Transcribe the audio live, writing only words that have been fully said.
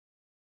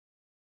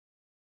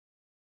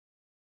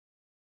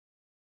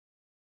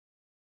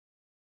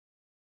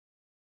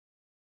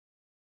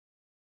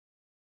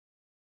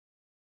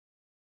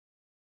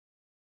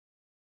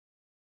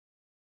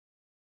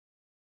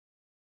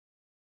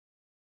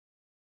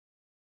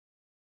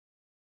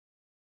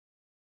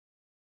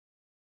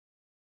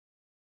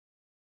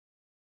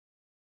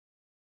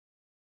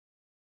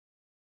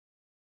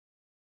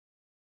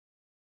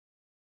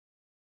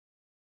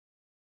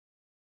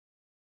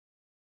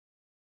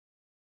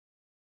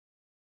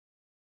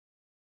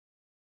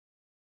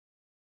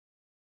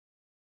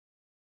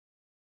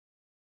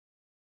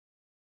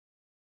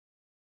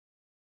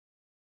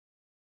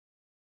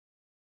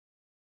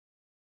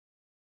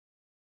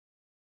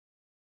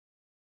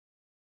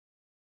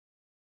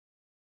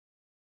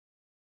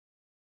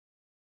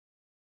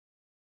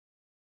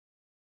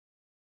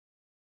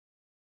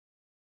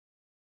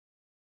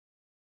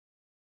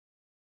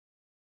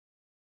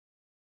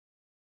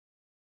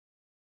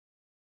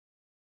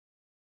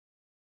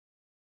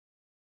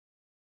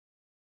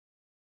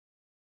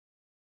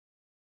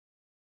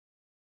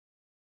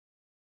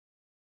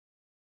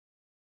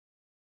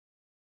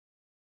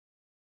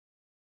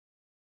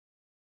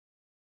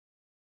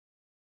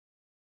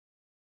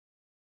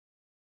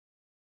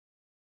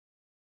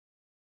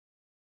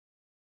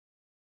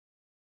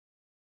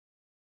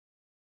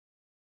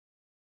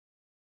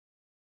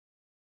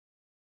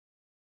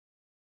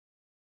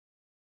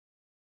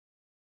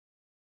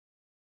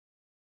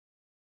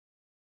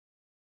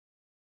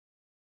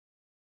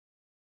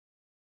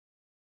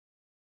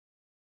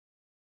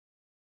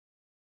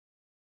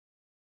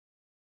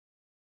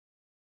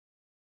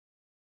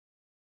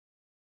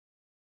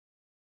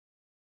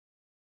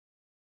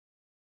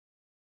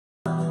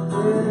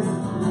with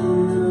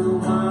you,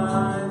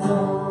 my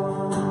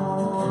Lord.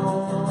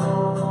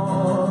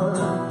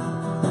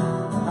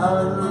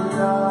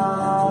 Hallelujah.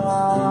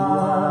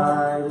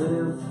 I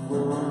live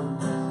for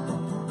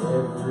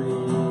every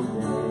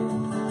day.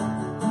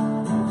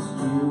 It's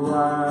you I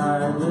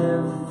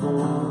live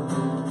for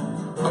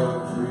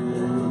every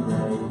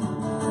day.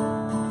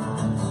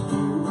 It's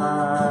you I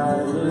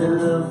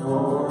live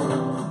for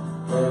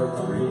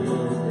every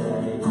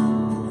day.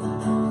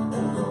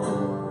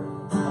 Lord,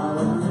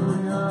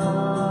 hallelujah.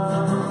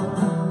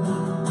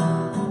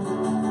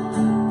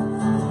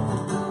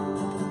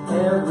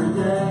 Every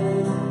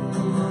day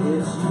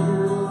it's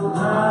you I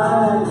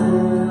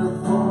live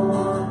for.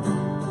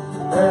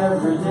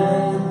 Every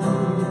day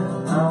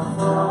I'll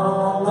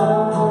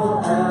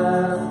follow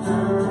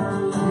after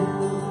you.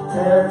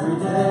 Every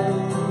day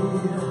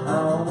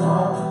I'll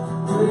walk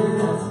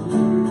with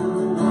you,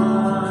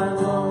 my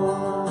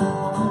Lord.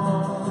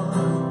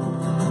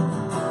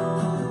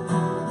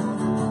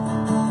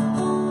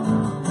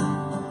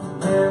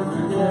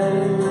 Every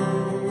day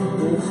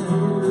it's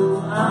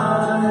you I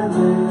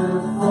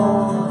live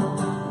for.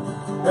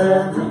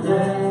 Every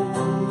day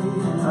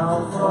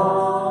I'll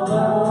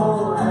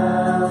follow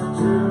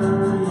after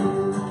you.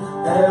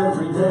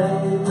 Every day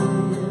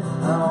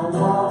I'll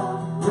walk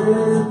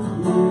with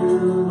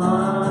you,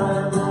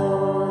 my Lord.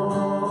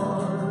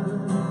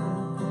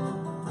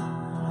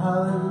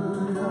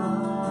 Hallelujah.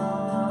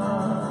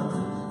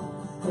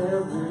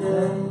 Every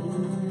day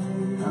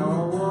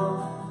I'll walk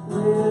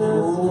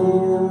with you,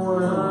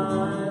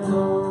 my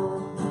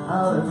Lord.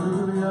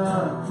 Hallelujah.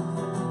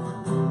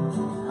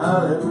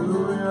 Hallelujah.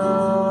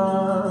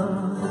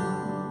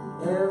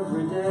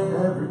 Every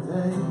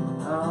day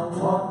I'll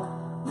walk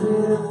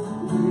with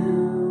you,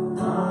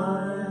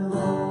 my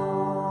Lord.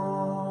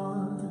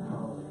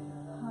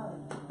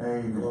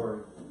 Amen.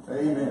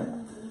 Amen.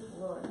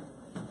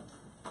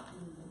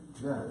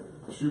 Yeah.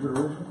 Schubert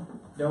original?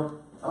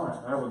 Nope. All right.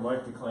 I would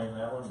like to claim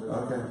that one, but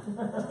Okay.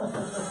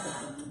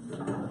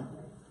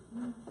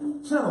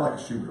 Sounded like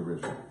a Schubert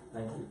original.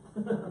 thank you.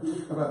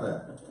 How about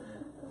that?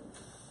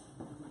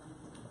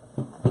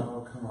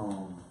 Oh, come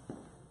on.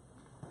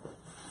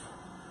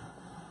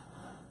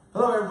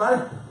 Hello,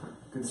 everybody.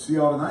 Good to see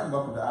you all tonight.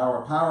 Welcome to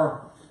Hour of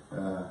Power.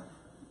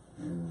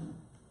 In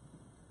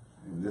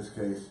this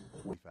case,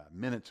 45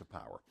 minutes of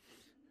power.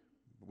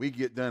 We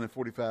get done in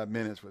 45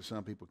 minutes, but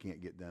some people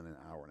can't get done in an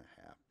hour and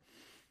a half.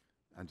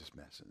 I'm just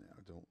messing now.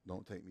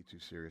 Don't take me too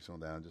serious on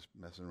that. I'm just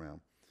messing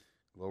around.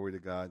 Glory to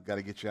God. Got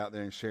to get you out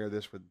there and share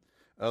this with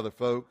other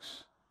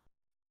folks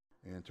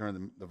and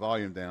turn the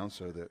volume down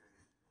so that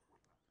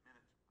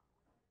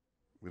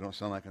we don't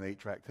sound like an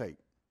 8-track tape.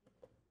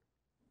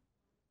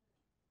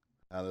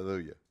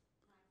 Hallelujah.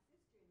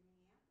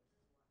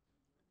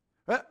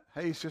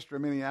 Hey, sister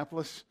in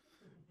Minneapolis.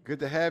 Good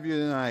to have you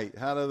tonight.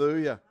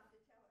 Hallelujah.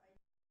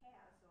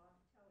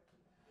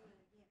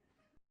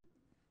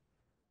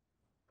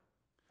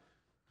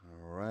 All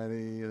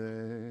righty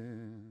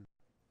then.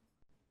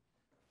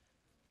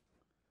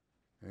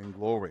 And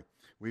glory.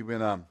 We've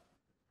been, oh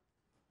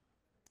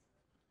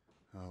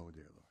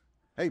dear Lord.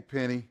 Hey,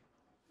 Penny.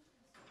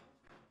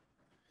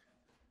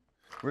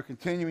 We're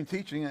continuing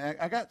teaching.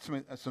 I got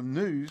some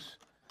news.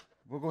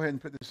 We'll go ahead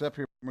and put this up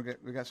here.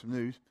 We got some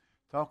news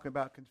talking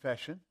about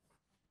confession.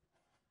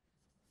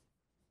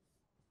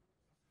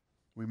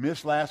 We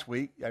missed last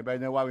week. Everybody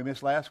know why we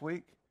missed last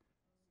week?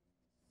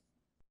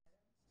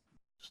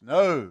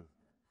 Snow.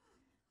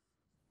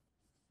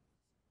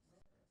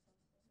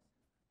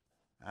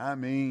 I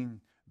mean,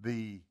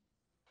 the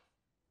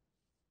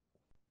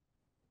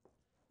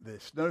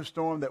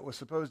snowstorm that was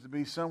supposed to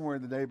be somewhere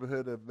in the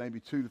neighborhood of maybe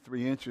 2 to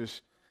 3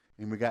 inches,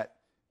 and we got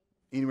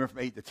anywhere from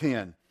 8 to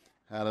 10.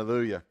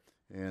 Hallelujah.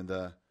 And,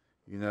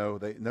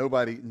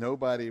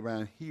 nobody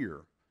around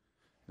here.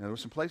 Now, there were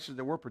some places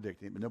that were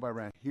predicting it, but nobody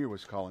around here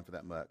was calling for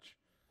that much.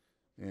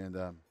 And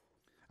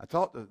I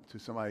talked to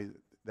somebody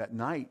that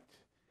night.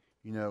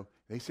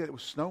 They said it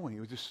was snowing.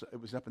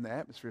 It was up in the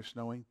atmosphere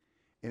snowing,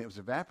 and it was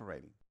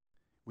evaporating.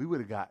 We would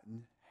have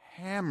gotten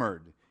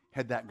hammered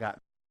had that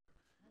gotten.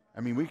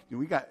 I mean,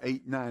 we got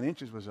 8, 9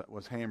 inches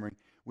was hammering.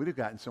 We'd have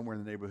gotten somewhere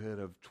in the neighborhood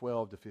of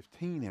 12 to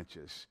 15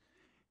 inches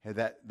had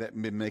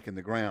that been making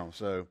the ground.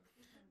 So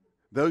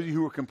those of you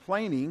who were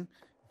complaining,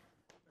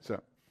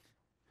 so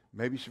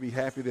maybe you should be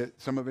happy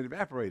that some of it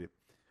evaporated.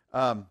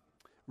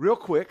 Real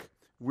quick,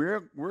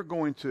 we're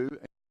going to,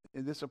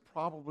 and this will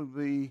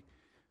probably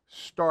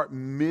start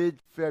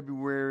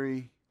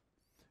mid-February,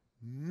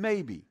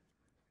 maybe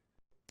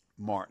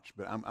March,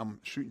 but I'm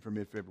shooting for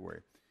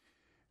mid-February.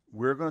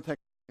 We're going to take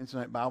Wednesday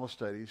night Bible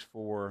studies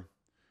for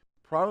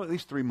probably at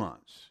least 3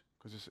 months,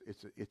 because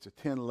it's a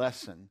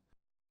 10-lesson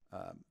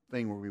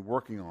thing we'll be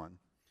working on,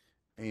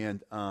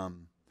 and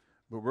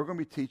but we're going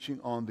to be teaching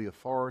on the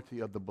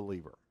authority of the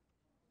believer.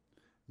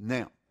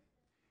 Now,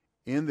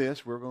 in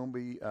this, we're going to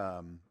be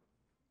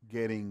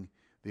getting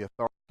the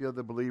Authority of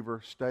the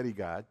Believer study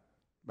guide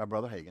by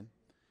Brother Hagin.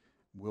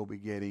 We'll be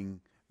getting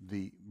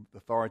the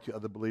Authority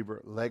of the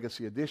Believer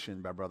Legacy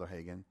Edition by Brother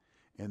Hagin,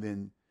 and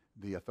then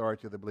the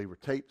Authority of the Believer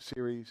tape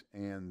series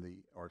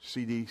and or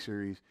CD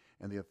series,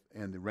 and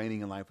the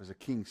Reigning in Life as a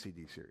King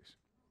CD series.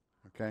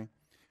 Okay,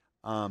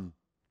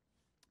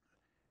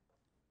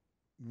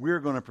 we're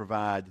going to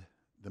provide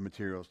the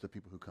materials to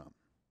people who come.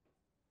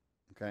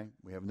 Okay,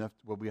 we have enough.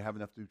 Well, we have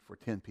enough to for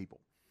 10 people.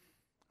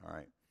 All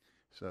right,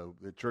 so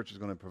the church is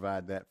going to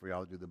provide that for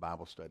y'all to do the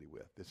Bible study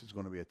with. This is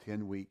going to be a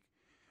 10-week.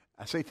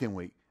 I say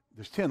 10-week.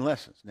 There's 10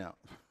 lessons now.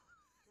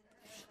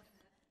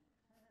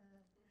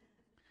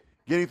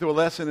 Getting through a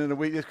lesson in a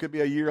week, this could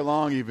be a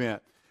year-long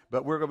event,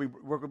 but we're going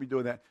to be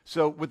doing that.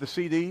 So with the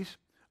CDs,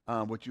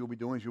 what you'll be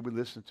doing is you'll be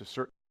listening to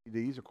certain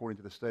CDs according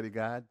to the study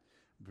guide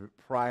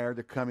prior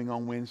to coming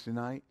on Wednesday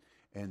night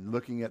and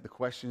looking at the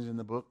questions in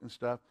the book and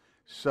stuff.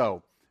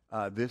 So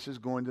this is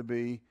going to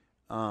be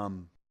a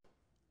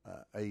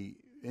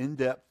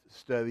in-depth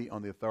study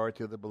on the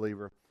authority of the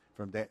believer.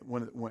 From that,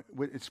 when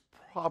it's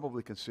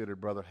probably considered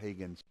Brother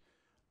Hagin's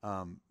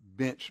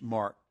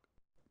benchmark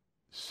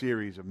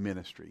series of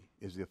ministry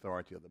is the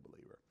authority of the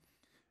believer.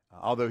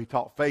 Although he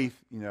taught faith,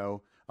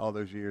 all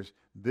those years,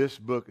 this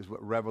book is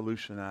what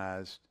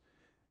revolutionized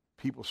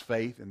people's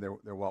faith and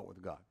their walk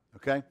with God.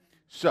 Okay?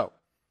 So,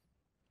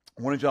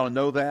 I wanted y'all to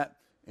know that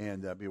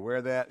and be aware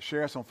of that.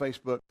 Share us on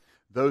Facebook.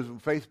 Those on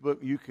Facebook,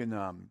 you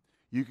can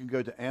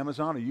go to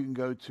Amazon or you can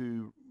go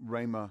to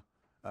Rhema,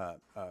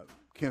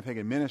 Kenneth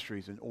Hagin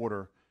Ministries and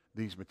order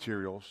these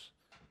materials.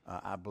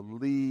 I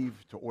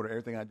believe to order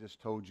everything I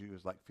just told you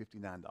is like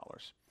 $59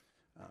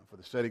 for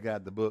the study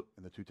guide, the book,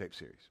 and the 2 tape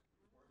series.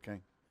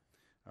 Okay?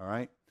 All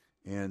right?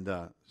 And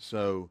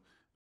so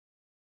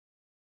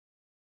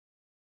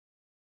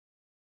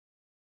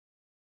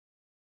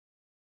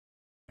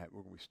we're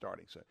going to be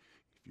starting. So if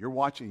you're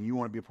watching and you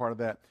want to be a part of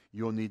that,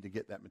 you'll need to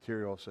get that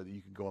material so that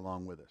you can go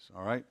along with us.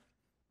 All right?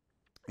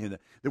 And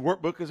the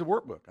workbook is a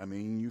workbook. I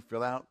mean, you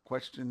fill out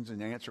questions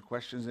and answer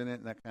questions in it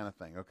and that kind of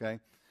thing. Okay?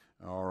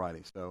 All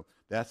righty. So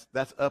that's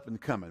up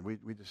and coming.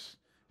 We just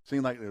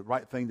seem like the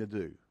right thing to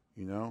do,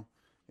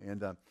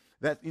 And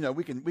that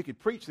we could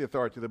preach the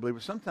authority of the believer.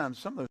 Sometimes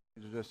some of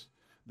those things are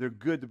they're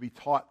good to be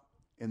taught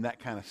in that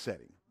kind of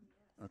setting.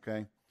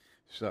 Okay?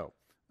 So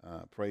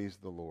praise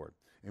the Lord.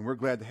 And we're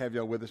glad to have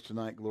y'all with us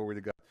tonight. Glory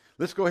to God.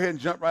 Let's go ahead and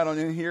jump right on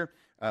in here.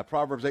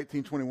 Proverbs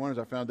 18:21 is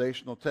our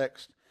foundational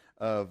text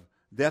of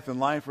death and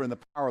life are in the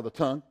power of the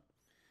tongue,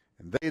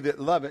 and they that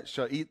love it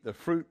shall eat the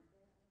fruit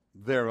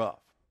thereof.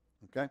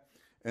 Okay?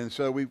 And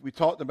so we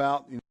talked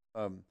about,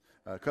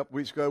 a couple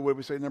weeks ago, what did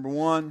we say? Number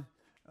 1,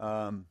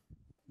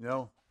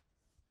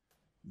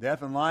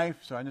 death and life.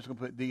 So I'm just going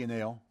to put D and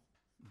L.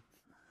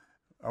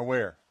 Or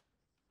where?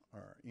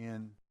 Or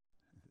in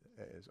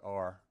is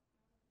R.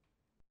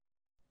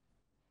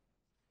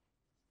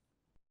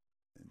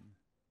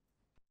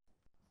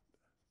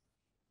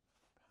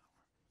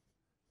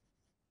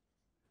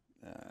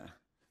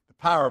 The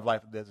power of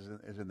life and death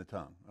is in the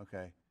tongue.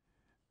 Okay.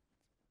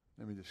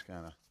 Let me just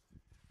kind of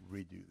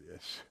redo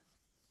this.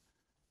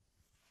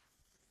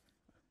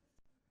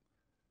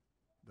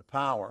 The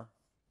power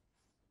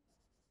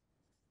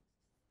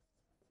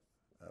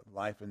of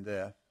life and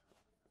death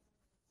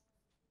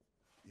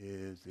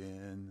is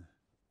in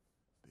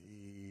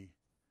the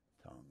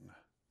tongue.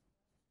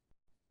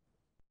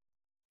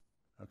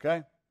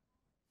 Okay?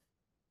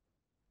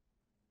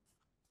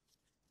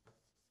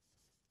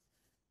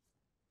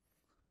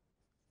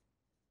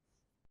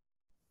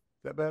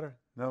 Is that better?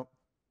 No.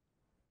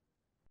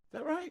 Is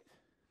that right?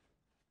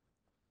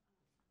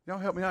 Y'all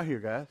help me out here,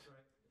 guys.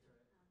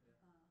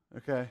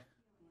 Okay.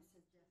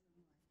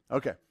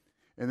 Okay.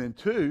 And then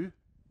 2,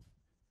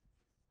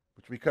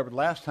 which we covered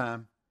last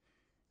time,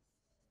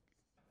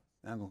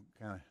 I'm going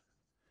to kind of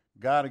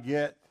got to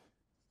get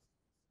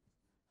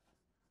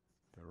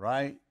the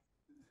right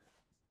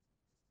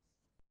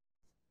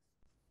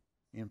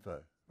info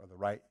or the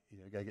right, you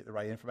got to get the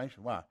right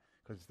information. Why?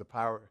 Because the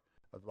power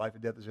of life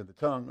and death is in the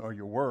tongue or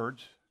your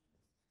words.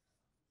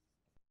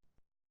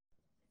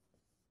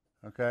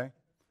 Okay?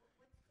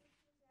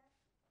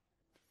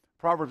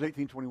 Proverbs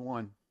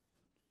 18:21.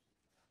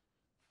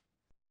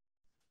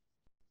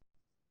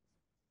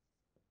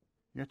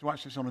 You have to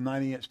watch this on a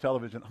 90-inch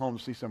television at home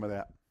to see some of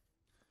that.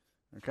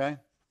 Okay?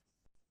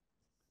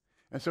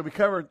 And so we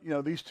covered,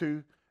 these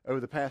 2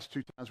 over the past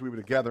 2 times we were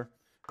together.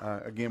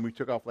 Again, we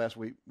took off last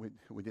week. We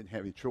didn't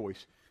have any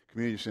choice.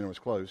 Community center was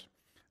closed.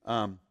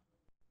 Power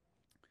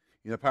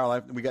of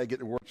life, we got to get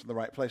the words in the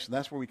right place, and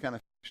that's where we kind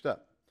of finished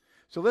up.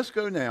 So let's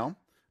go now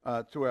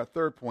to our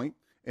third point,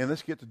 and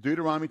let's get to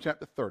Deuteronomy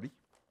chapter 30.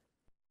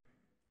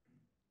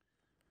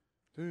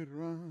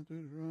 Deuteronomy.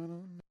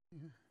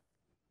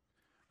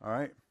 All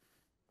right.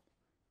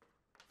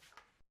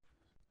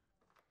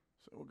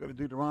 So we'll go to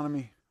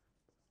Deuteronomy.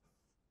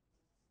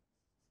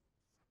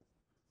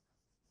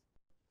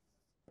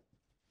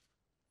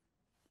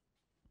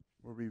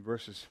 We'll read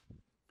verses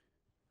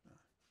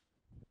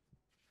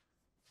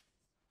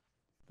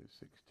through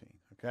 16,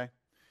 okay?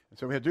 And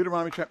so we have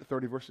Deuteronomy chapter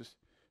 30, verses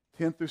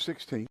 10 through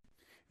 16.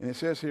 And it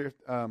says here,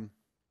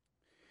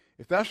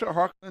 if thou shalt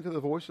hearken unto the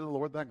voice of the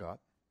Lord thy God,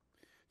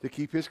 to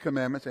keep his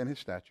commandments and his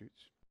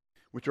statutes,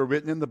 which are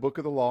written in the book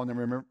of the law. And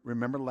then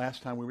remember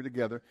last time we were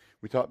together,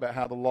 we talked about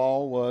how the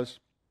law was,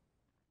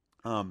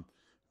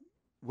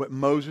 what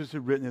Moses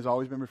had written has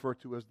always been referred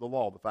to as the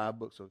law, the 5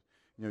 books of,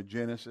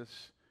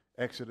 Genesis,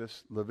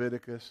 Exodus,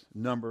 Leviticus,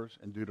 Numbers,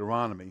 and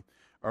Deuteronomy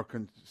are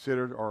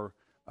considered or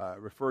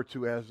referred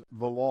to as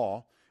the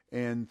law,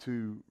 and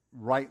to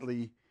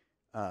rightly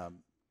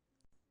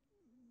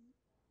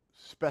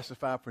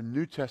specify for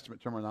New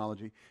Testament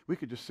terminology, we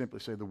could just simply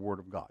say the Word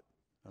of God.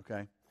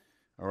 Okay?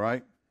 All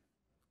right?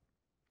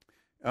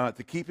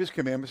 To keep His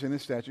commandments and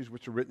His statutes,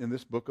 which are written in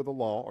this book of the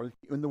law, or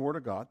in the Word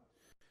of God.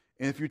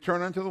 And if you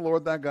turn unto the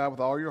Lord thy God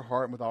with all your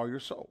heart and with all your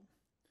soul.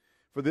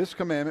 For this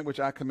commandment which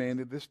I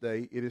commanded this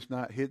day, it is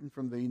not hidden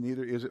from thee,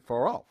 neither is it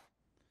far off.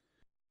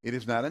 It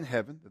is not in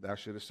heaven, that thou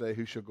shouldest say,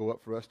 who shall go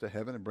up for us to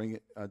heaven and bring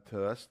it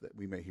to us, that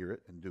we may hear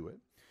it and do it.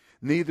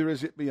 Neither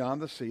is it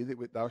beyond the sea,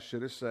 that thou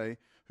shouldest say,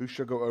 who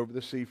shall go over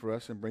the sea for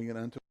us and bring it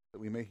unto us,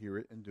 that we may hear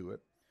it and do it.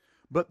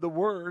 But the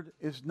word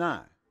is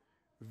nigh,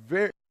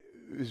 very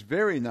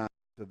nigh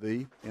to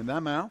thee, in thy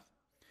mouth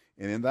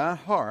and in thy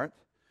heart,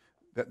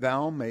 that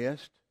thou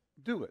mayest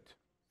do it.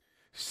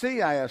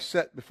 See, I have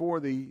set before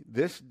thee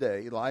this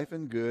day life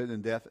and good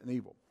and death and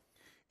evil.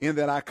 In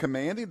that I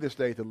command thee this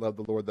day to love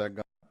the Lord thy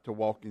God, to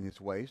walk in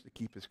his ways, to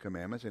keep his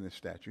commandments and his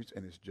statutes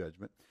and his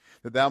judgment,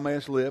 that thou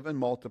mayest live and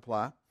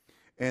multiply.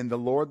 And the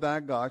Lord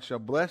thy God shall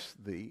bless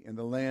thee in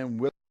the land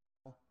whither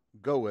thou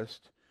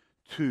goest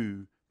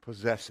to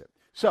possess it.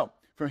 So,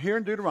 from here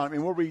in Deuteronomy,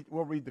 and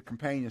we'll read the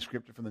companion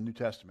scripture from the New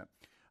Testament.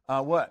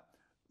 What?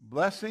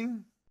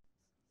 Blessing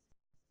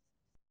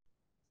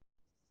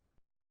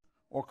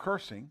or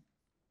cursing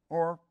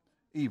or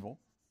evil,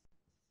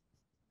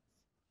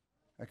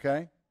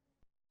 okay,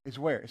 is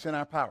where? It's in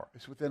our power.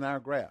 It's within our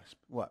grasp.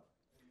 What?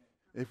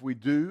 If we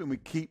do and we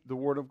keep the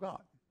Word of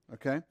God,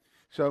 okay?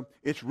 So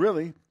it's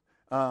really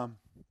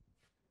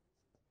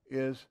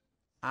is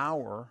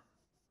our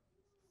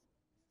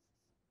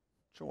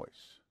choice.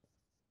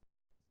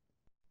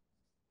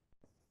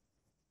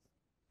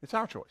 It's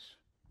our choice.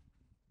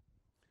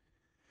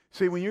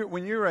 See, when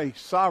you're a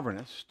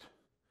sovereignist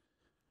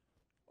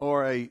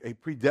or a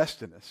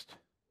predestinist,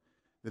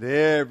 that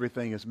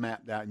everything is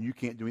mapped out and you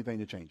can't do anything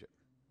to change it.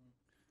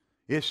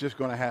 It's just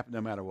going to happen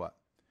no matter what.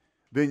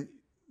 Then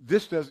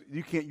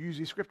you can't use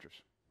these scriptures.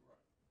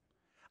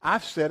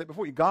 I've said it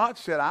before. God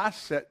said, I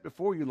set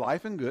before you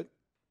life and good,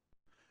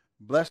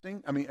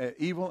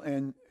 evil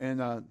and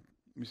let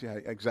me see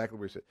exactly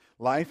where he said.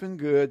 Life and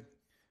good,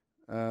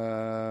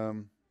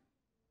 and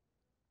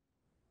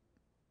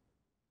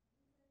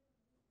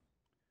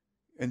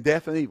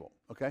death and evil.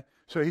 Okay?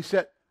 So he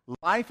said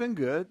life and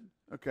good.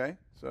 Okay?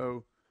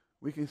 So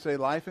we can say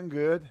life and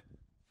good,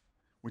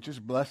 which is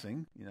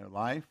blessing,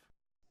 life,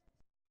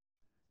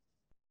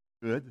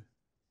 good.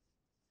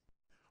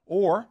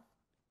 Or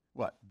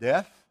what?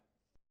 Death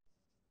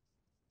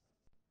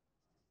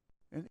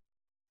and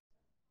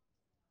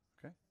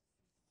okay.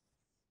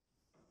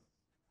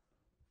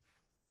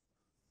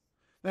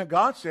 Now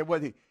God said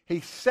what he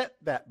set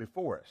that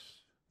before us.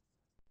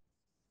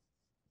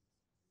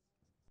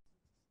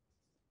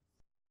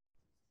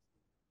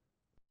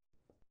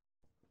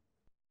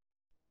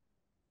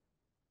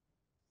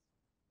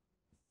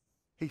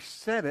 He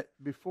set it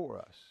before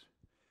us.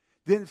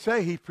 Didn't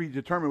say he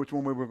predetermined which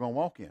one we were going to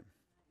walk in.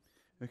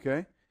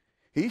 Okay?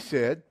 He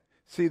said,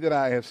 see that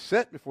I have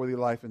set before thee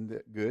life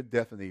and good,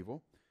 death and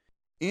evil,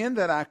 in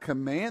that I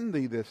command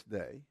thee this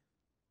day.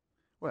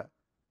 What?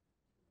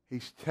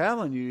 He's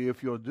telling you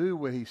if you'll do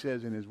what he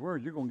says in his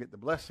word, you're going to get the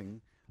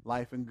blessing,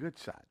 life and good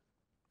side.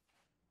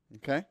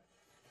 Okay?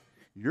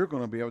 You're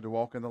going to be able to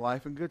walk in the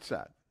life and good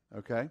side.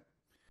 Okay?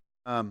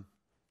 Because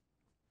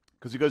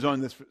he goes on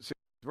in this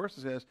verse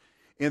and says,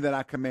 in that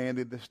I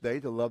commanded this day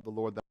to love the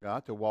Lord thy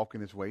God, to walk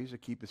in his ways, to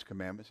keep his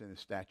commandments and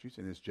his statutes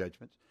and his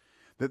judgments.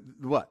 That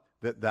what?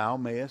 That thou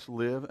mayest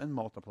live and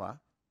multiply.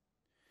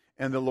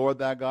 And the Lord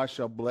thy God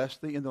shall bless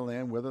thee in the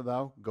land whither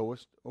thou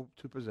goest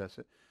to possess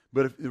it.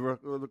 But if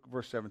look at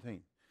verse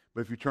 17.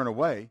 But if you turn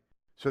away,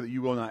 so that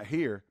you will not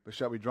hear, but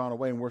shall be drawn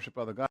away and worship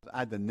other gods,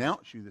 I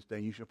denounce you this day,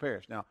 and you shall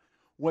perish. Now,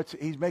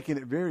 he's making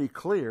it very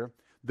clear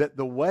that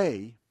the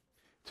way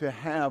to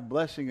have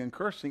blessing and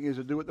cursing is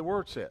to do what the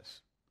word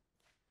says.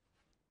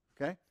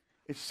 Okay?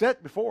 It's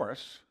set before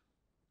us.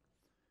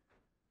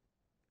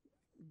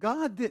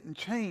 God didn't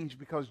change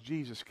because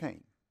Jesus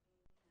came.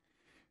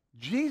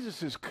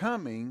 Jesus'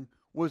 coming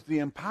was the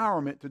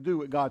empowerment to do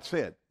what God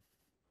said.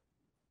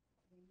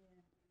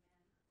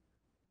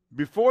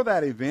 Before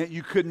that event,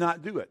 you could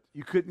not do it.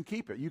 You couldn't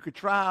keep it. You could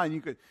try,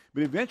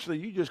 but eventually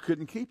you just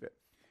couldn't keep it.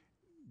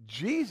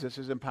 Jesus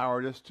has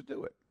empowered us to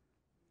do it.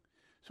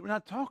 So we're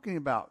not talking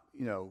about,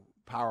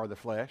 power of the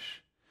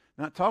flesh.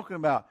 We're not talking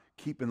about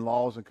keeping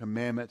laws and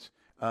commandments,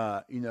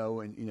 if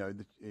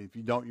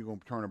you don't, you're going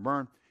to turn and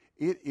burn.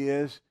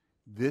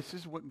 This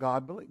is what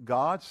God believes.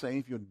 God's saying,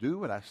 if you'll do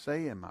what I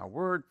say in my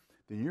word,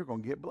 then you're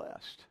going to get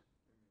blessed.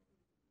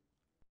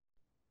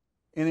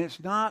 And it's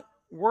not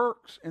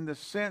works in the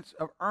sense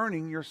of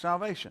earning your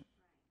salvation.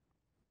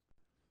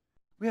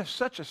 We have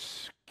such a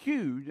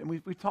skewed, and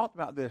we talked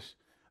about this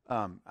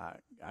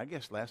I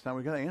guess last time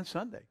we got it and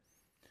Sunday.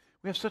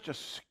 We have such a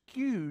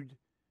skewed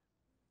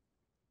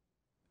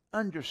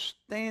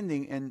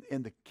understanding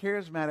in the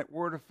charismatic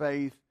word of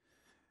faith,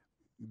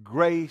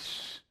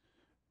 grace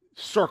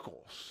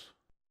circles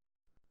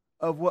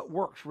of what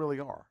works really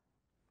are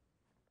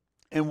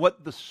and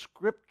what the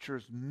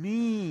scriptures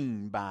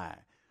mean by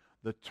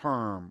the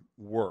term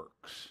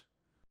works.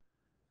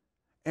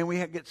 And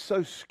we get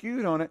so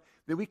skewed on it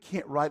that we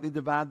can't rightly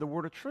divide the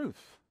word of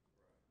truth.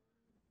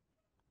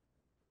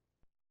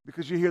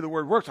 Because you hear the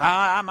word works,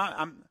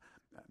 I'm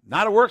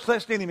not a works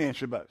lest any man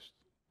should boast.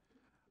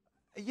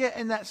 Yet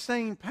in that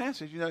same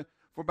passage,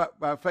 for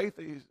by faith,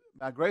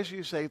 by grace are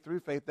you saved through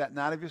faith, that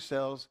not of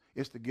yourselves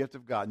is the gift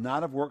of God,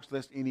 not of works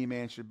lest any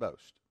man should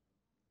boast.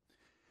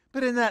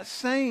 But in that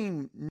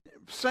same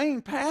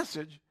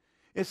passage,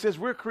 it says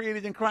we're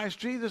created in Christ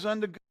Jesus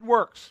unto good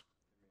works.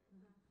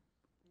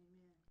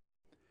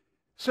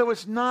 So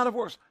it's not of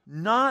works,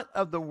 not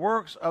of the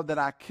works of that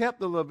I kept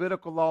the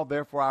Levitical law,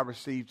 therefore I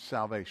received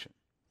salvation.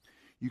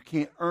 You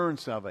can't earn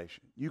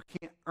salvation. You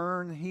can't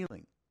earn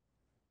healing.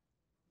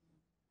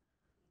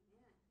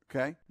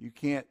 Okay? You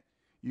can't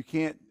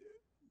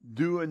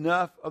do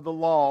enough of the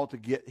law to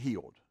get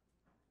healed.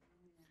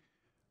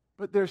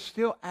 But there's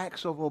still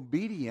acts of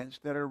obedience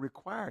that are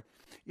required.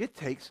 It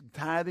takes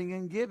tithing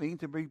and giving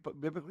to be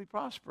biblically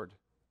prospered.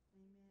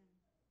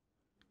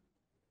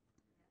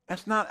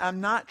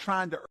 I'm not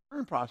trying to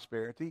earn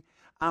prosperity.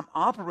 I'm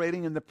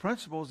operating in the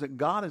principles that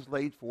God has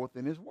laid forth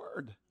in his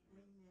word.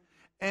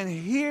 And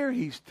here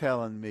he's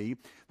telling me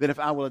that if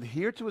I will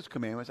adhere to his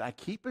commandments, I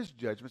keep his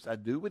judgments, I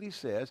do what he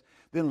says,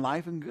 then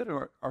life and good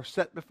are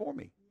set before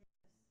me.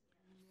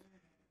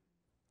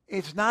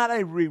 It's not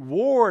a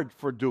reward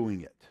for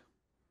doing it.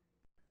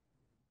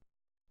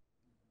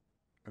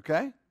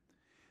 Okay?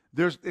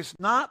 It's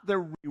not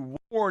the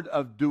reward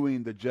of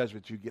doing the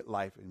judgments you get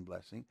life and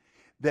blessing.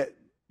 That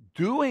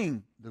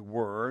doing the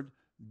word,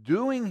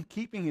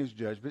 keeping his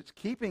judgments,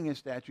 keeping his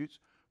statutes,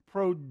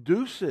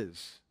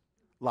 produces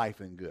life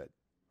and good.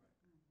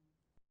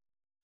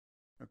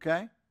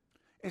 Okay?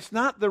 It's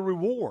not the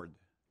reward.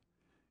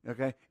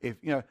 Okay?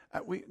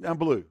 I'm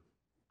Blue.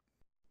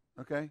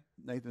 Okay?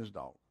 Nathan's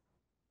dog.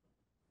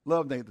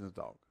 Love Nathan's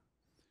dog.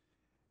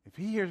 If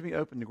he hears me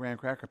open the graham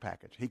cracker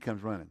package, he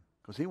comes running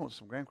because he wants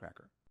some graham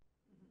cracker.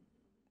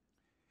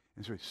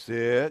 And so he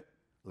sit,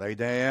 lay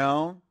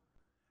down.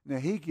 Now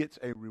he gets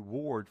a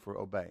reward for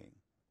obeying.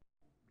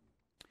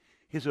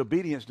 His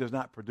obedience does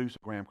not produce a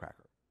graham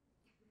cracker.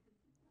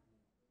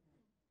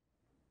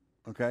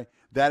 Okay?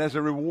 That is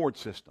a reward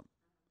system.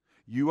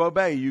 You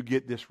obey, you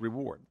get this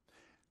reward.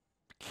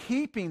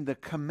 Keeping the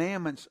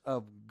commandments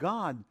of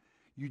God,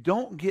 you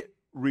don't get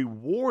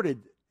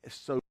rewarded,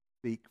 so to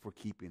speak, for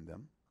keeping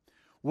them.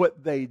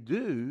 What they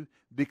do,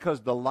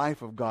 because the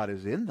life of God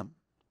is in them,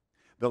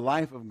 the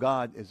life of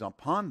God is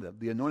upon them,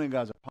 the anointing of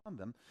God is upon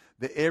them,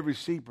 that every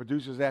seed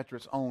produces after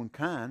its own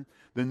kind.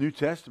 The New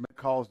Testament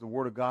calls the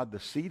Word of God the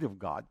seed of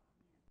God.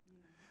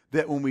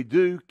 That when we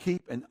do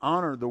keep and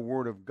honor the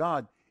Word of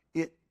God,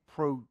 it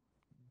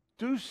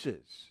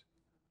produces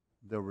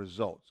the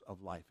results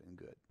of life and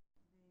good.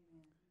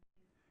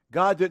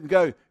 God didn't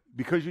go,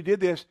 because you did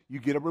this, you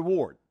get a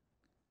reward.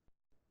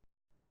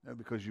 No,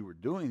 because you were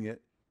doing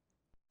it,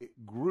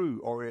 it grew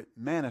or it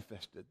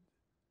manifested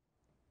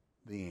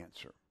the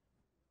answer.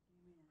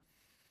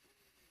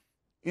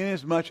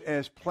 Inasmuch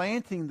as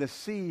planting the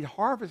seed,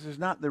 harvest is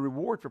not the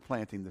reward for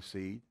planting the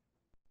seed.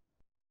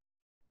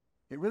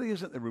 It really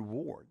isn't the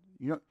reward.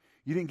 You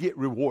didn't get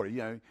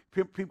rewarded.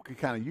 People can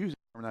kind of use it,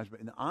 but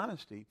in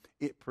honesty,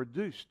 it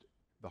produced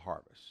the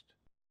harvest.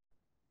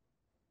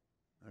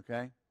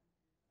 Okay?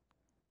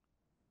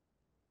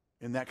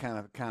 In that kind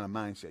of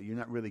mindset, you're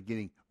not really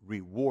getting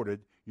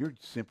rewarded. You're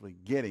simply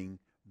getting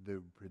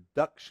the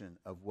production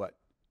of what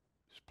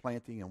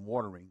planting and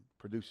watering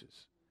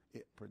produces.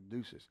 It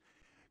produces.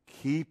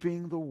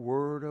 Keeping the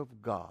Word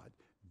of God,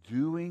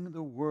 doing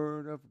the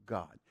Word of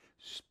God,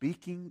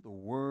 speaking the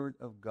Word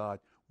of God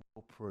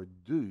will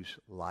produce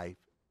life,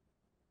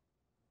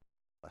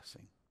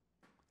 blessing,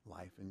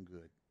 life and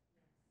good.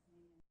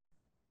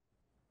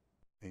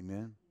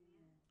 Amen.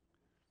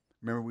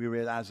 Remember we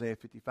read Isaiah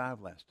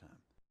 55 last time.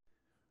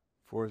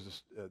 For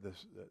as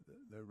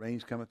the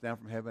rains cometh down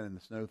from heaven and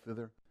the snow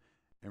thither,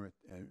 and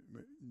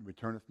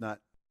returneth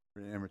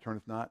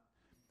not,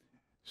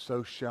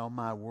 so shall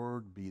my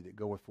word be that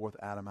goeth forth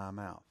out of my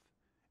mouth.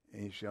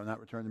 And it shall not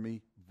return to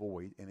me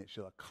void, and it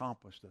shall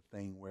accomplish the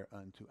thing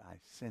whereunto I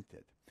sent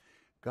it.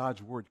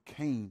 God's word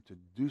came to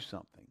do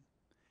something.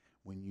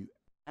 When you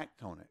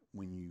act on it,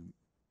 when you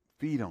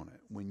feed on it,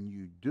 when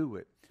you do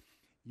it,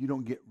 you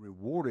don't get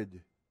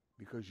rewarded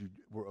because you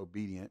were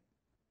obedient.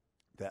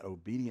 That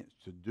obedience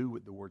to do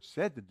what the word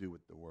said to do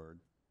with the word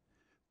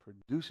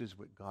produces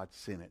what God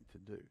sent it to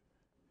do.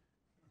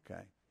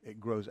 Okay? It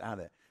grows out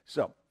of it.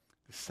 So,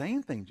 the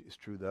same thing is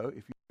true, though,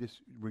 if you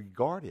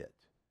disregard it.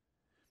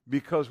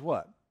 Because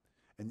what?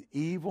 An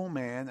evil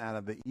man out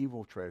of the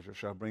evil treasure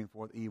shall bring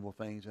forth evil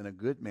things, and a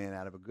good man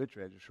out of a good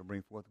treasure shall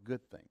bring forth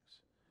good things.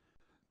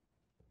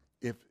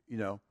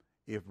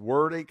 If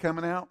word ain't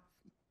coming out,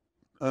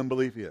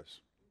 unbelief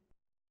is.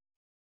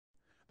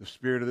 The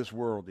spirit of this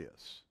world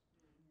is.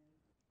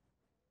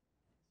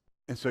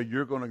 And so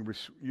you're going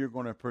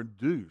to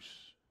produce.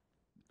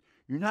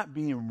 You're not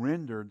being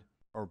rendered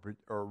or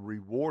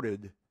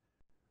rewarded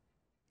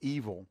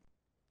evil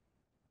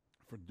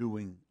for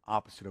doing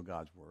opposite of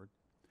God's word.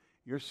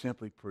 You're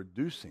simply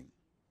producing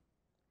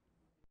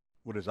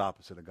what is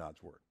opposite of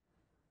God's word.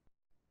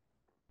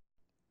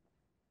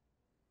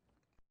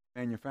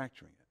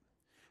 Manufacturing it.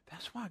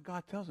 That's why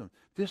God tells them,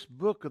 this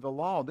book of the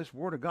law, this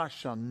word of God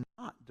shall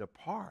not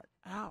depart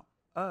out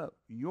of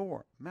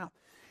your mouth.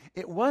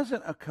 It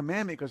wasn't a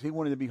commandment because he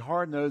wanted to be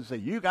hard-nosed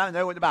and say, you got to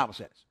know what the Bible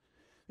says.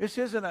 This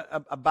isn't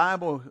a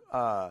Bible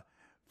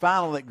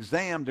final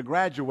exam to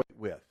graduate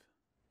with.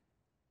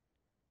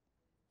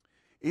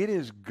 It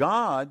is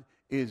God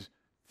is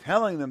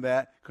telling them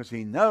that because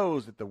he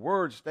knows that the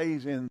word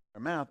stays in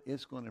their mouth,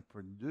 it's going to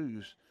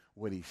produce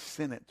what he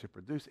sent it to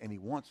produce, and he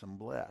wants them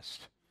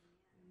blessed.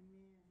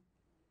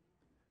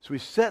 So he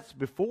sets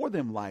before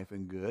them life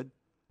and good,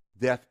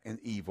 death and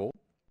evil.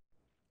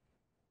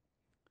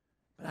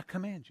 But I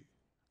command you,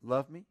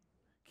 love me,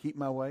 keep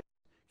my ways,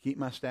 keep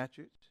my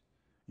statutes,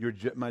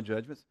 my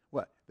judgments.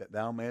 What? That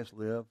thou mayest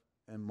live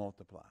and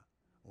multiply.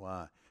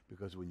 Why?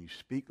 Because when you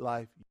speak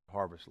life, you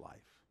harvest life.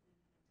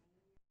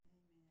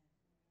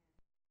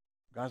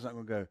 God's not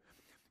going to go,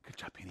 good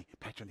job, Penny.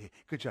 Pat you on the head.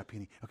 Good job,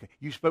 Penny. Okay,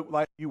 you spoke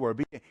life. You were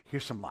obedient.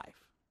 Here's some life.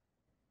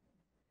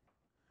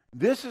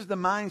 This is the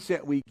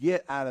mindset we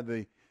get out of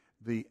the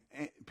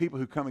people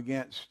who come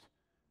against,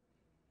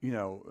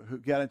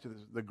 who got into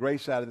the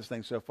grace side of this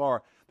thing so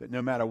far, that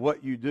no matter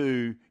what you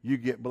do, you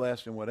get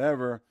blessed and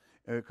whatever,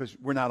 because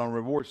we're not on a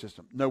reward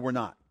system. No, we're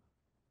not.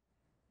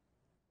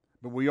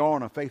 But we are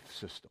on a faith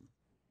system.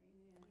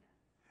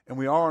 And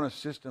we are on a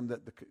system that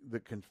the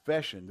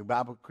confession, the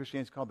Bible,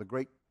 Christianity is called the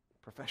great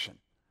profession.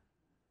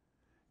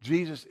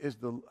 Jesus is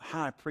the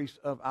high priest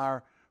of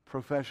our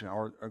profession,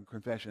 or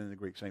confession in the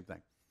Greek, same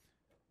thing.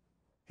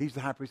 He's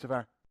the high priest of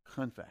our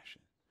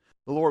confession.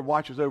 The Lord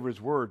watches over his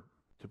word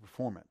to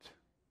perform it.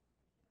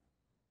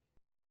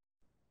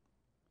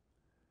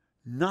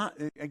 Not,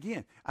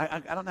 again, I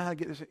don't know how to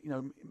get this,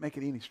 make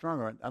it any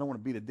stronger. I don't want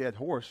to beat a dead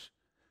horse.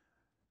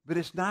 But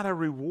it's not a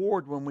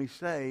reward when we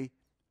say,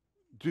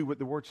 do what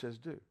the word says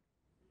do.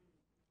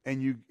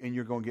 And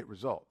you're going to get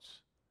results.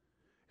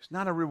 It's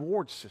not a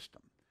reward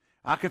system.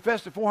 I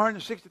confessed it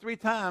 463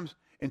 times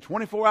in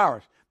 24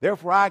 hours.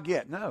 Therefore, I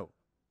get. No.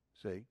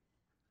 See?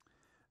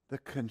 The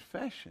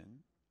confession,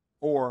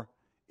 or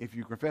if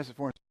you confess it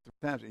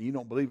 463 times and you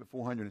don't believe it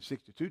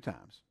 462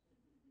 times.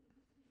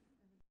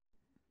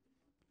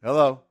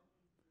 Hello?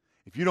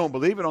 If you don't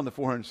believe it on the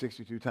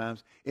 462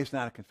 times, it's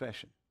not a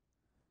confession.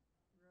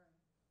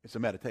 It's a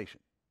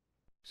meditation.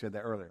 I said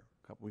that earlier,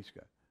 a couple weeks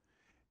ago.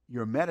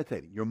 You're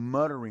meditating. You're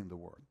muttering the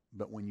word.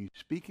 But when you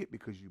speak it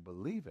because you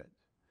believe it,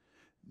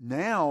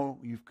 now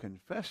you've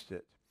confessed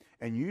it,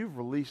 and you've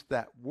released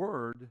that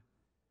word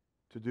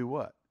to do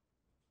what?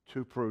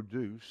 To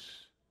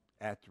produce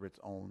after its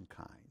own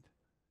kind.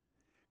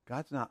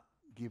 God's not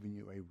giving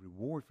you a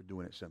reward for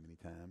doing it so many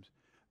times.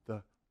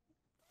 The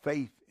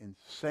faith in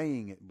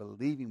saying it,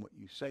 believing what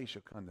you say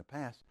shall come to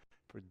pass,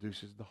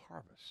 produces the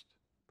harvest,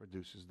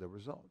 produces the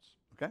results.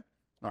 Okay?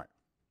 All right.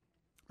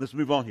 Let's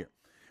move on here.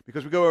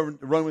 Because we go over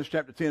to Romans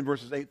chapter 10,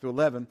 verses 8 through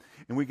 11,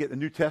 and we get the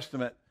New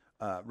Testament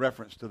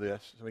reference to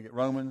this. So we get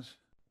Romans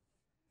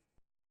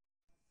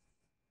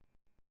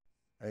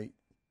 8,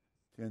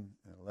 10, and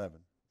 11.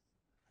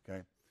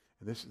 Okay?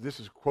 And this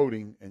is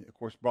quoting, and of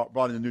course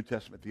brought in the New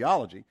Testament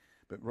theology,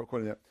 but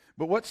quoting that.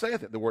 But what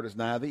saith it? The word is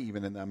nigh thee,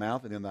 even in thy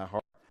mouth and in thy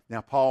heart.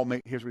 Now Paul,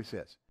 here's what he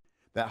says.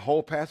 That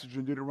whole passage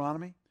in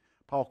Deuteronomy,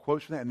 Paul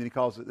quotes from that, and then he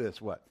calls it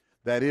this, what?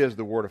 That is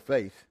the word of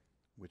faith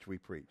which we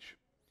preach.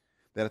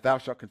 That if thou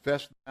shalt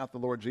confess with thy mouth the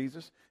Lord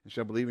Jesus, and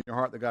shalt believe in your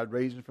heart that God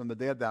raised him from the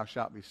dead, thou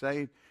shalt be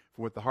saved.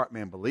 For with the heart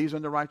man believes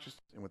unto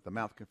righteousness, and with the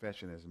mouth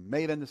confession is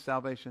made unto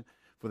salvation.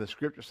 For the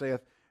scripture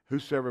saith,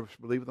 whosoever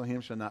believeth on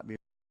him shall not be.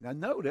 Now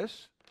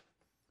notice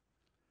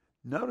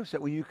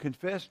that when you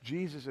confess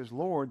Jesus as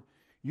Lord,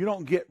 you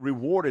don't get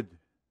rewarded.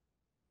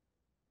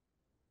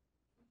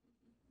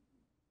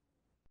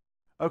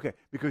 Okay,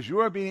 because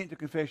you're obedient to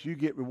confess, you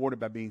get rewarded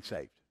by being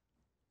saved.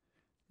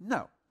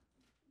 No.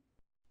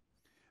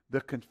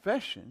 The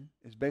confession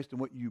is based on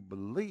what you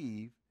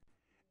believe,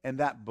 and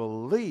that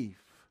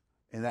belief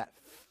and that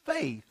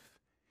faith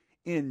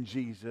in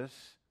Jesus,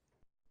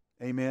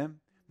 amen,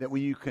 that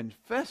when you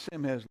confess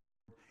him as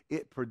Lord,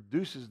 it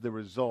produces the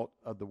result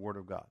of the Word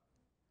of God.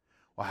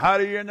 Well, how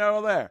do you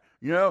know that?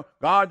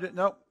 God didn't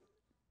know.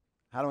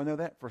 How do I know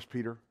that? 1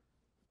 Peter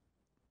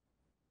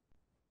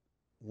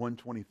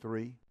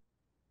 1:23.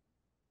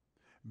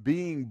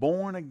 Being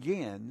born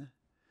again,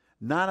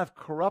 not of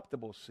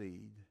corruptible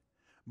seed,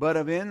 but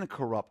of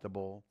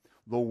incorruptible,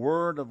 the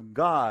word of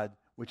God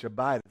which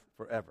abideth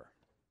forever.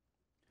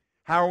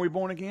 How are we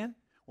born again?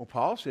 Well,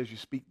 Paul says you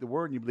speak the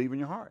word and you believe in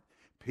your heart.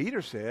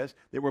 Peter says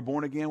that we're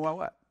born again by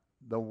what?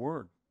 The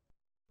word.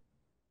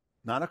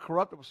 Not a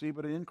corruptible seed,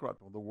 but an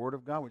incorruptible, the word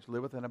of God which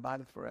liveth and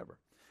abideth forever.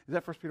 Is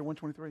that 1 Peter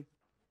 1:23?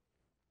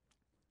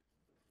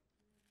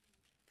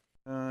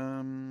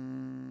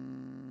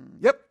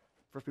 Yep.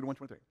 1 Peter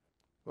 1:23.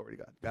 Glory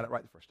to God. Got it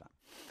right the first time.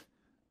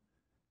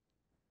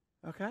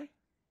 Okay?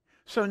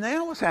 So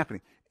now what's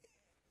happening?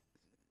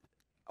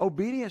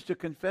 Obedience to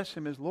confess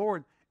him as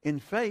Lord in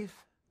faith.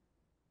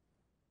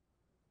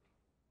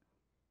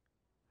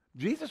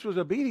 Jesus was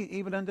obedient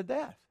even unto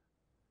death.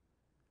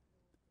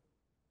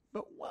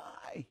 But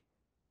why?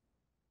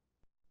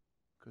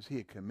 Because he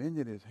had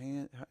commended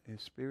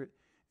his spirit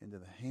into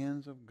the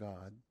hands of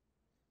God.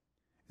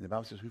 And the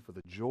Bible says, who for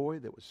the joy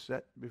that was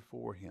set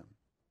before him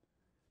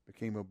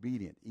became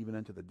obedient even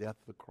unto the death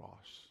of the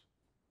cross.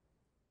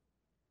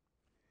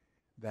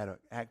 That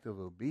act of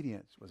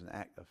obedience was an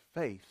act of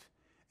faith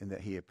in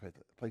that he had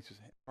placed his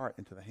heart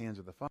into the hands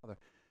of the Father.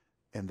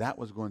 And that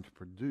was going to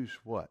produce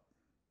what?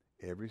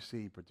 Every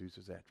seed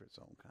produces after its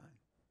own kind.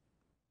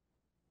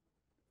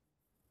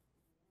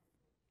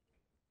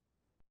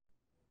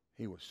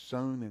 He was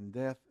sown in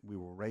death. We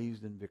were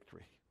raised in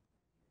victory.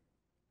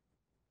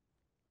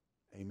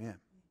 Amen.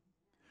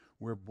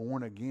 We're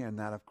born again,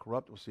 not of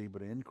corruptible seed,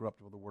 but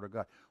incorruptible, the word of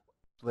God.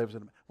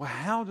 Well,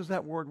 how does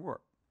that word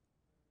work?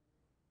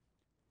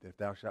 That if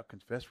thou shalt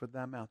confess with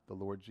thy mouth the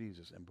Lord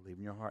Jesus and believe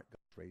in your heart God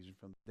raised him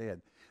from the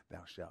dead,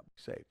 thou shalt be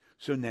saved.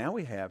 So now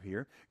we have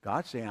here,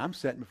 God saying, I'm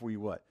setting before you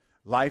what?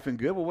 Life and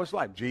good. Well, what's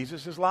life?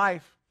 Jesus is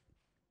life.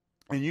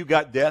 And you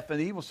got death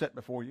and evil set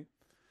before you.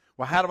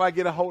 Well, how do I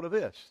get a hold of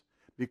this?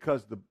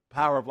 Because the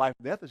power of life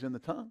and death is in the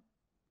tongue.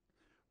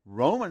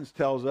 Romans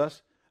tells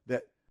us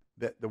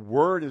that the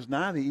word is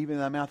nigh thee, even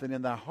in thy mouth and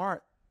in thy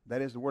heart.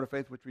 That is the word of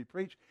faith which we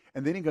preach.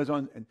 And then he goes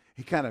on and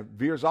he kind of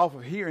veers off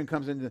of here and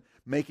comes into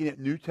making it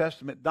New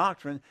Testament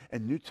doctrine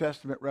and New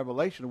Testament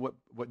revelation of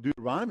what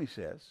Deuteronomy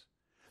says.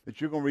 That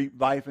you're going to reap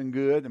life and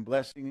good and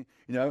blessing,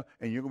 and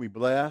you're going to be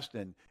blessed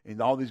and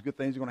all these good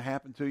things are going to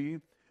happen to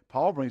you.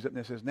 Paul brings up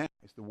and says, now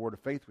it's the word of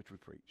faith which we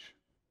preach.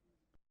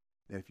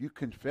 That if you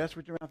confess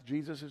with your mouth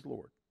Jesus is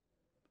Lord,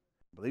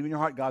 believe in your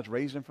heart God's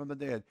raised him from the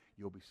dead,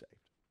 you'll be saved.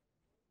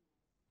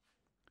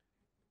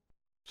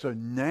 So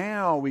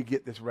now we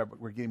get this.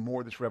 We're getting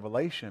more of this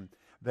revelation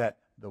that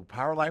the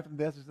power of life and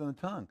death is in the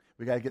tongue.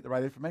 We got to get the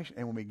right information,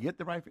 and when we get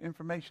the right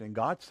information,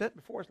 God set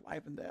before us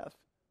life and death.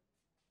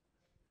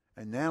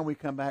 And now we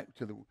come back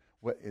to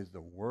what is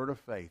the word of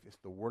faith. It's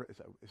the word.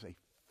 It's a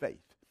faith.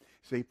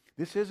 See,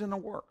 this isn't a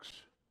works.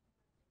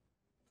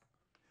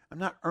 I'm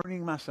not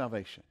earning my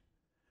salvation,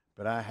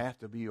 but I have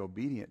to be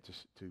obedient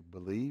to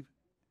believe.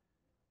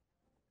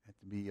 I have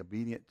to be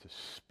obedient to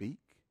speak.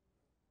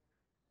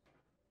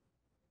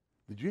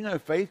 Did you know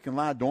faith can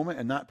lie dormant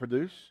and not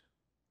produce?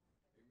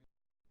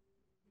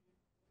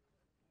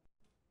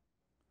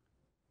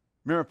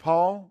 Remember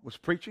Paul was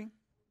preaching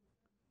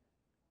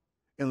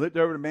and looked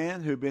over the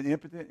man who had been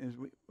impotent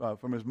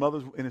from his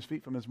mother's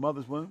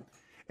womb,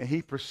 and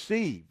he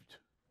perceived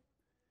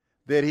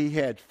that he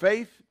had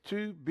faith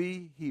to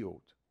be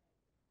healed.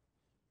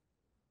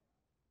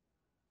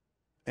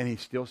 And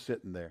he's still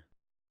sitting there.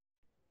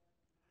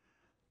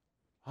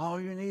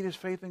 All you need is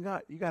faith in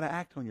God. You got to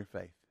act on your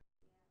faith.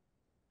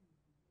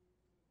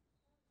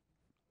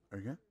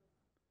 Okay?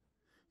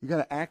 You got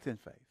to act in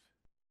faith.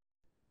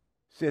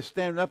 It says,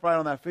 standing upright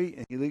on thy feet,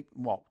 and he leaped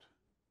and walked.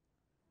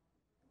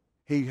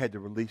 He had to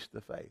release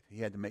the faith.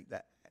 He had to make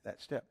that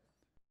step.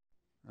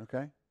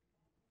 Okay?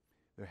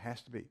 There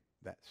has to be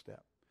that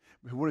step.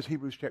 But what does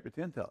Hebrews chapter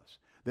 10 tell us?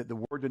 That the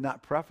word did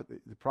not profit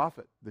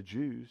the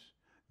Jews,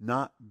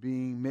 not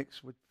being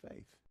mixed with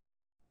faith.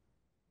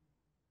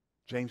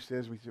 James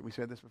says, we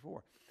said this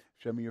before,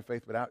 show me your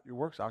faith without your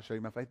works, I'll show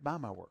you my faith by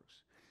my works.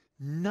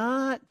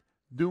 Not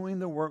doing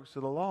the works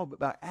of the law, but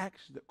by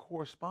actions that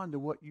correspond to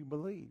what you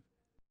believe.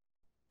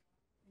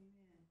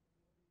 Amen.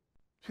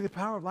 See, the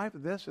power of life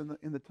is this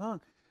in the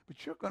tongue.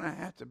 But you're going to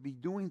have to be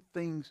doing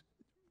things,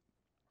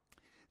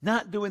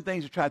 not doing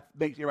things to try to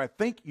make everybody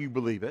think you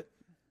believe it.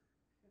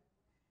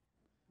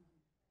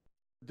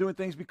 Doing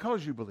things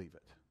because you believe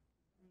it.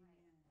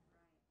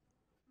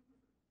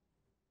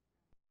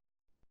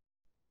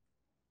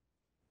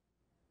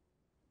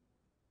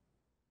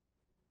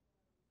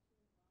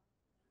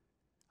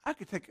 I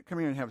could come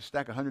here and have a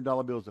stack of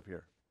 $100 bills up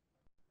here.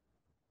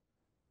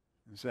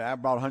 And say, I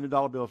brought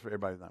 $100 bills for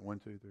everybody tonight. 1,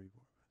 2, 3, 4.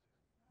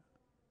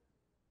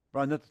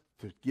 Brought enough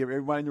to give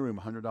everybody in the room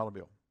a $100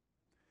 bill.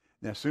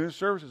 Now, as soon as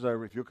service is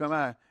over, if you'll come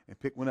by and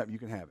pick one up, you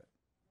can have it.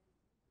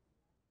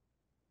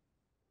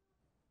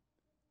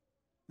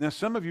 Now,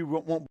 some of you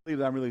won't believe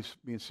that I'm really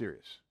being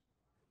serious.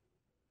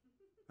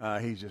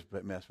 He's just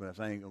messing with us.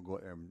 I ain't going to go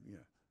out there and,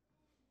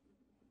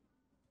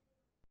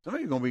 Some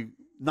of you are going to be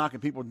knocking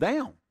people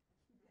down.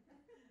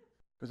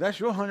 Because that's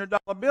your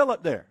 $100 bill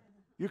up there.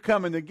 You're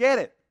coming to get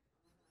it.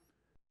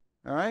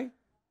 All right?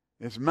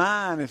 It's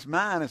mine, it's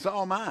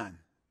all mine,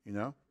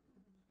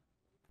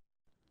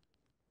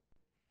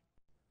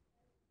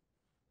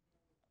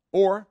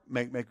 Or,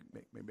 make the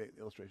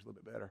illustration a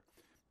little bit better.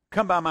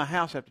 Come by my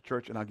house after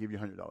church and I'll give you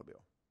a $100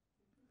 bill.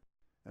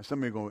 Now some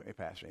of you are going, hey,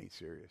 Pastor ain't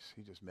serious.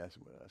 He's just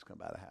messing with us. Come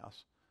by the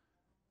house.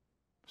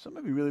 Some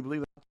of you really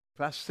believe that's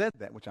If I said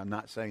that, which I'm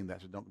not saying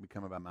that, so don't be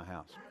coming by my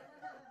house.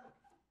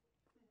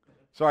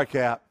 Sorry,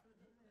 Cap.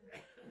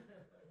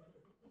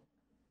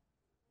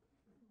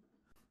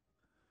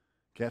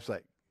 Cap's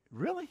like,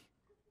 really?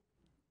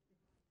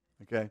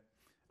 Okay.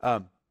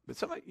 But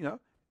somebody, the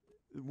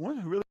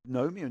ones who really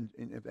know me, and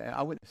if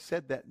I wouldn't have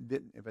said that,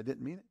 if I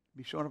didn't mean it,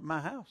 be showing up at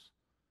my house.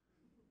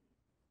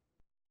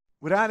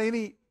 Without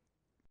any,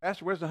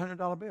 Pastor, where's the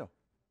 $100 bill?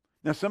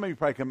 Now, some of you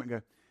probably come and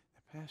go,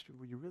 Pastor,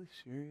 were you really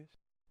serious?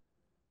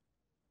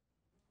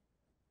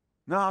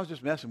 No, I was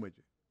just messing with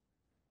you.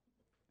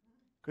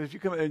 Because if you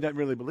come in and don't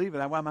really believe it,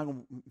 why am I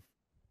going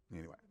to?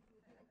 Anyway.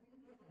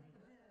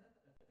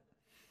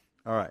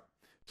 All right.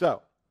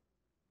 So,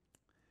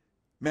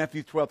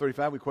 Matthew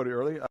 12:35, we quoted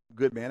earlier, a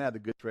good man out of the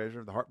good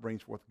treasure, the heart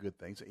brings forth good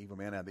things. An evil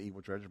man out of the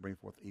evil treasure brings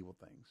forth evil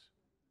things.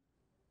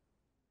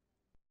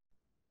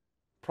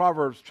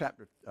 Proverbs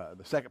chapter,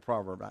 the second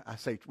proverb,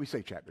 we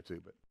say chapter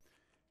 2, but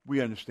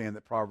we understand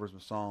that Proverbs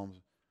and Psalms,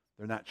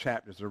 they're not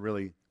chapters, they're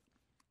really,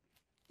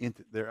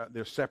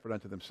 they're separate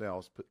unto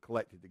themselves,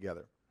 collected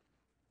together.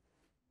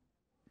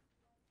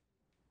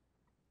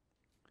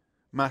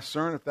 My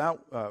son, if thou,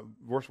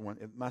 verse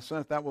 1, my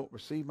son, if thou wilt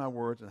receive my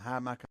words and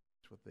hide my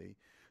commandments with thee,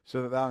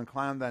 so that thou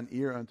incline thine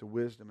ear unto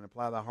wisdom and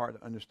apply thy heart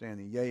to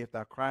understanding. Yea, if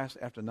thou criest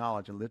after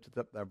knowledge and liftest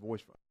up thy voice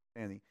for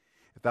understanding,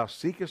 if thou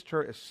seekest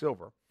her as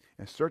silver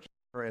and searchest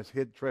her as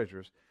hid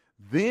treasures,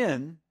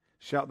 then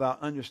shalt thou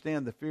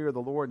understand the fear of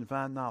the Lord and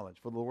find knowledge.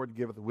 For the Lord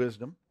giveth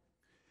wisdom,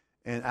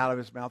 and out of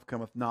his mouth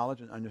cometh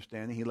knowledge and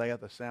understanding. He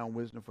layeth a sound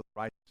wisdom for the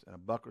righteous and a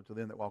buckler to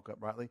them that walk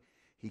uprightly.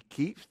 He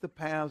keeps the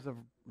paths of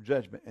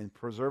judgment and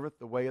preserveth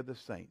the way of the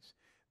saints.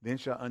 Then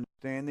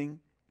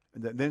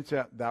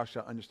thou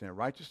shalt understand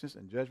righteousness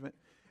and judgment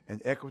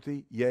and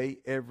equity, yea,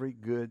 every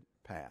good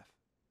path.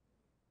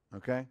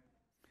 Okay?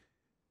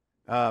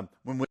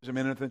 When wisdom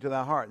entereth into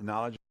thy heart,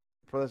 knowledge is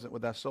present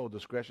with thy soul,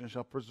 discretion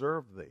shall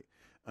preserve thee.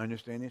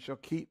 Understanding shall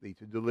keep thee,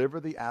 to deliver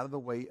thee out of the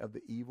way of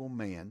the evil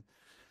man,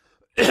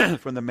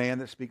 from the man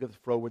that speaketh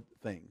froward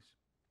things.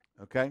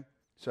 Okay?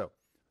 So,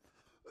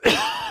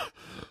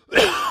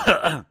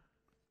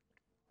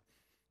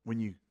 when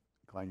you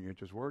incline your ear to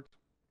his words,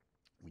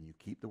 when you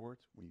keep the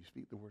words, when you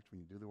speak the words, when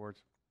you do the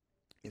words,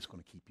 it's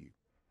going to keep you.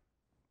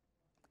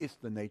 It's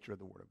the nature of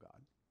the Word of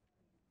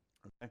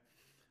God.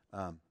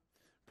 Okay?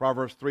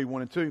 Proverbs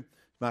 3:1-2,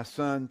 my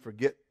son,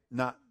 forget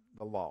not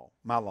the law,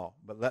 my law,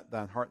 but let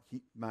thine heart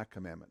keep my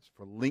commandments.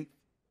 For length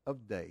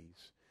of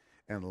days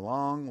and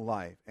long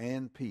life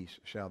and peace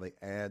shall they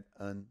add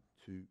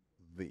unto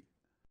thee.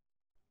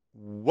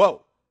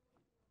 Whoa!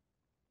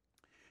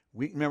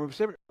 We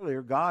said it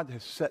earlier, God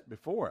has set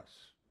before us.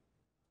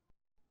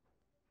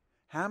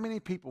 How many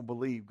people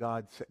believe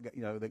that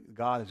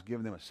God has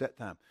given them a set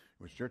time?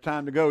 It's your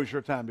time to go, it's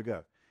your time to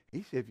go.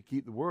 He said if you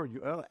keep the word,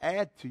 it'll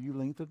add to you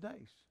length of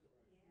days.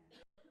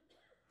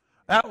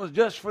 That was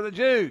just for the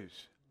Jews.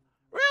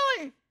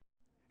 Really?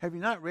 Have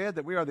you not read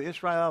that we are the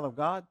Israel of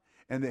God,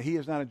 and that he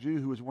is not a Jew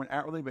who is one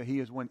outwardly, but he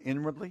is one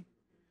inwardly,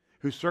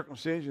 whose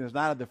circumcision is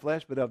not of the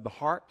flesh, but of the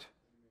heart?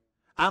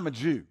 I'm a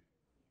Jew.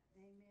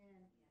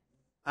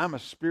 I'm a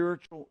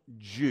spiritual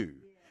Jew.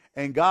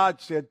 And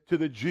God said to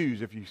the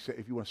Jews, if you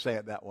want to say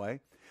it that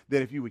way,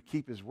 that if you would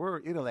keep his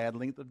word, it'll add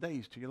length of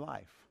days to your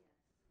life.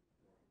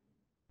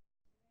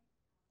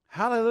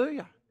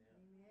 Hallelujah.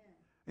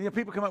 And,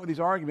 people come up with these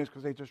arguments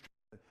because they just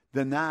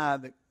deny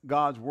that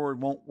God's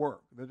word won't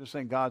work. They're just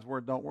saying God's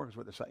word don't work is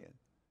what they're saying.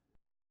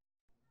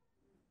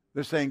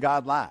 They're saying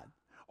God lied.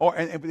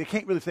 And they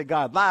can't really say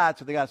God lied,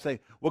 so they got to say,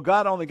 well,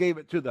 God only gave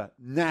it to the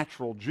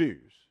natural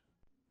Jews.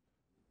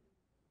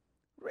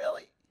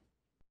 Really?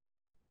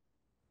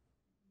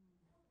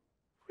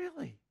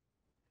 Really?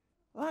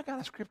 Well, I got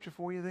a scripture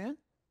for you then.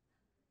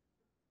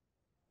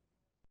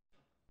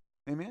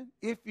 Amen?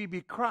 If ye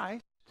be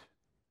Christ,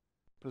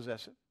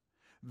 possess it,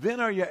 then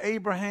are you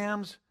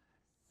Abraham's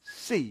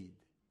seed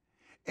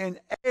and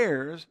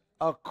heirs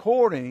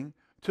according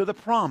to the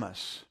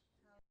promise.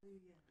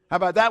 How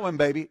about that one,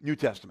 baby? New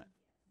Testament.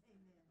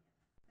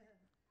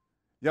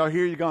 Y'all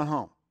hear you going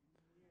home.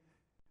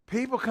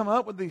 People come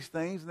up with these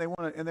things and they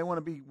want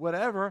to be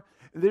whatever.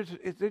 They're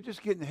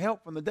just getting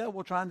help from the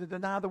devil trying to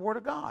deny the word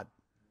of God.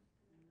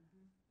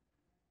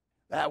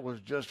 That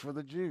was just for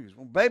the Jews.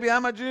 Well, baby,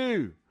 I'm a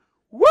Jew.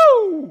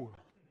 Woo!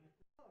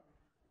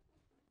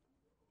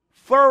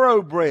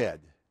 Thoroughbred.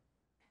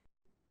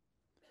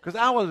 Because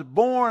I was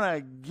born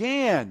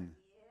again.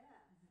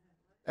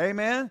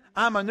 Amen?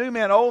 I'm a new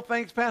man. Old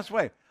things pass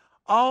away.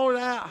 All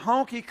that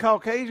honky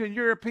Caucasian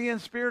European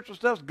spiritual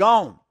stuff's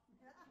gone.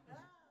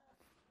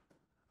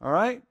 All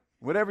right?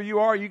 Whatever you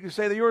are, you can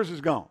say that yours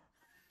is gone.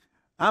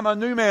 I'm a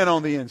new man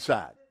on the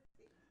inside.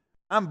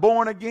 I'm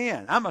born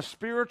again. I'm a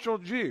spiritual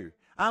Jew.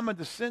 I'm a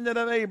descendant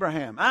of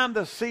Abraham. I'm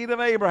the seed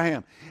of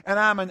Abraham. And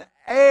I'm an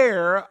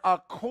heir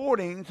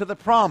according to the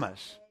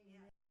promise.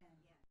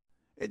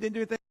 It didn't do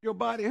anything to your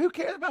body. Who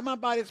cares about my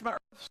body? It's my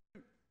earth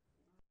suit.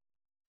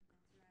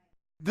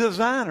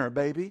 Designer,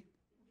 baby.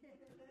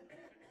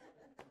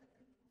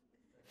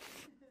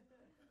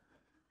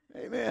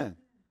 Amen.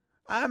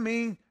 I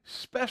mean,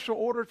 special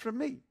ordered for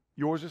me.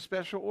 Yours is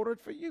special ordered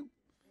for you.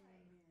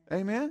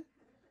 Amen.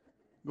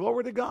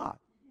 Glory to God.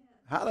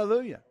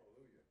 Hallelujah.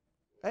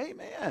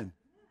 Amen.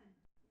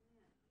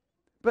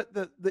 But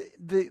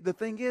the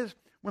thing is,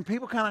 when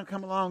people kind of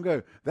come along and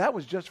go, that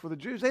was just for the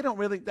Jews, they don't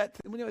really,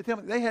 when they tell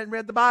me they hadn't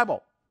read the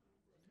Bible,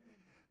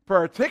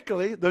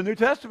 particularly the New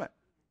Testament.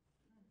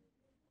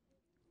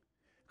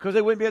 Because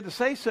they wouldn't be able to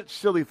say such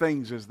silly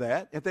things as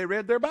that if they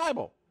read their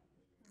Bible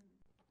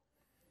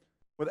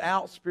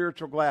without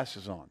spiritual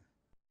glasses on.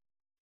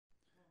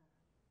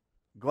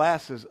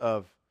 Glasses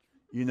of,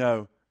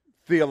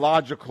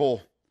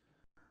 theological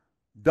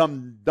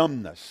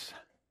dumbness.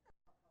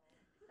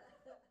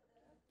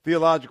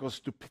 Theological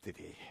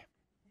stupidity.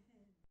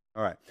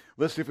 All right.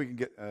 Let's see if we can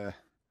get...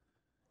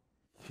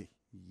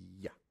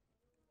 yeah.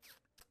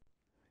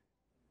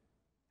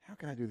 How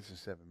can I do this in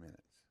 7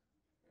 minutes?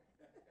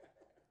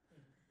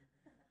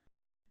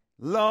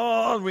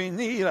 Lord, we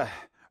need a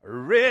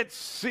Red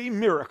Sea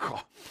miracle.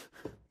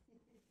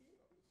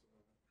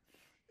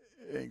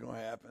 It ain't going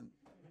to happen.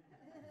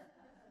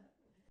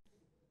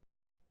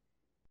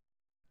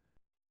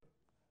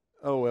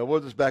 Oh, well, we'll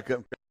just back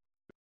up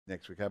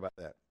next week. How about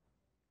that?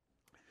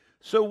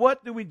 So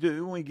what do we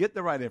do when we get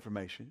the right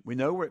information? We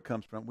know where it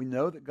comes from. We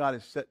know that God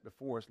has set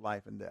before us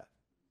life and death.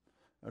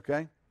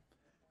 Okay?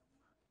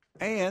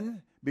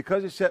 And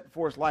because He's set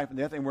before us life and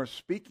death, and we're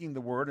speaking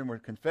the Word and we're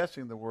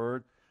confessing the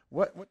Word,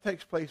 what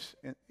takes place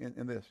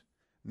in this?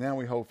 Now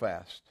we hold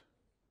fast.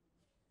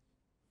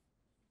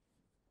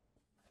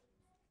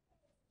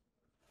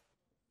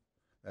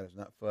 That is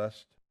not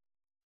fussed.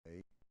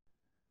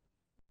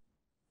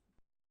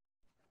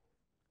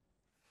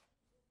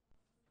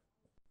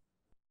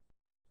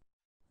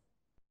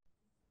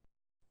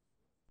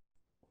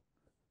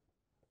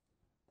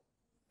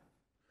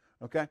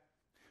 Okay?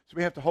 So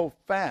we have to hold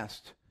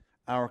fast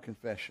our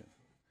confession.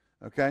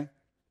 Okay?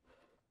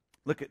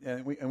 Look at,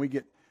 and we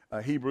get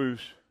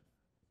Hebrews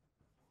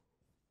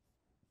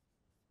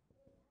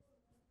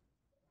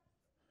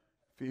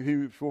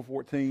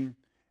 4:14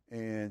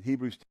 and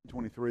Hebrews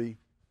 10:23.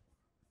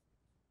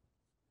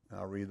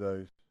 I'll read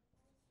those.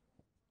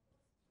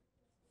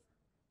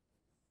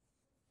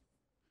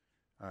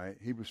 All right,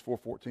 Hebrews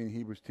 4:14,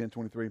 Hebrews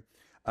 10:23.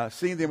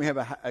 Seeing then we have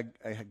a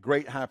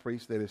great high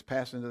priest that is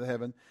passed into the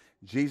heaven,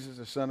 Jesus,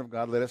 the Son of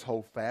God, let us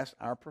hold fast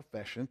our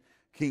profession.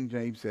 King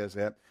James says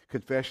that.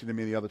 Confession in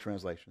many other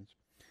translations.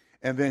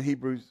 And then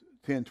Hebrews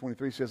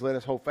 10:23 says, let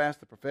us hold fast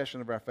the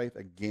profession of our faith,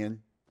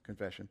 again,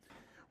 confession,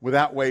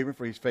 without wavering,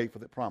 for He's faithful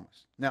that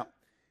promised. Now,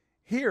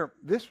 here,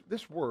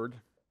 this word,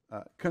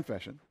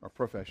 confession or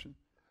profession,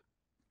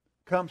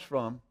 comes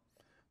from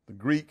the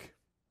Greek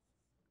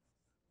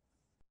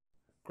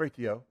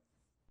kratio,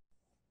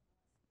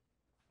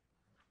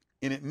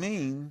 and it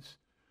means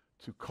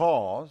to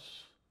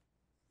cause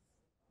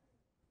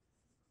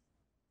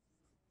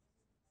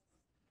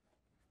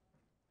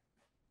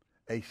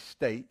a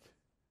state.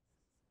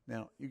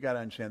 Now, you got to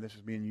understand this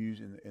is being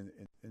used in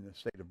the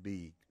state of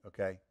being,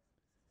 okay?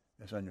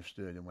 That's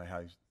understood in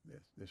how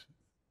this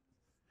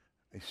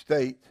a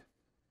state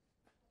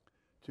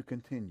to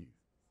continue.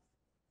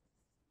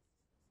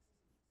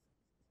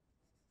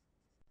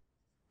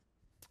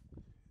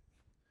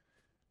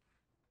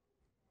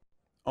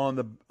 On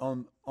the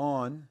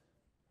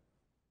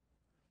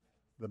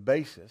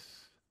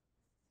basis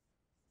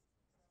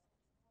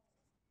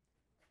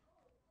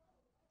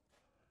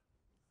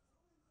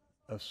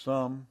of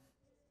some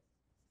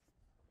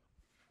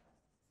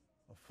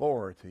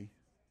authority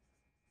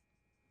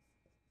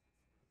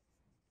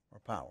or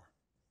power.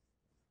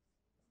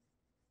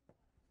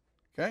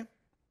 Okay?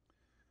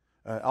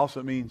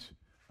 Also means,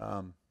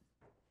 so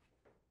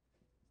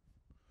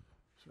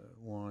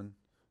 1,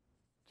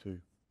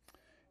 2,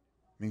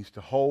 means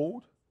to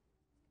hold,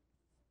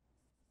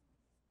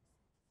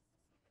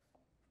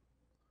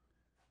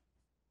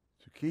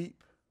 to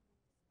keep,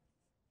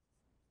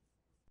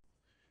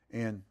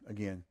 and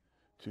again,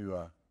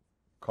 to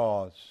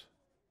cause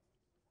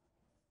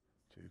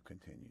to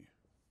continue.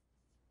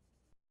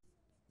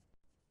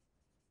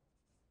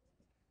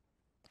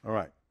 All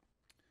right.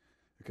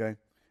 Okay.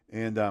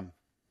 And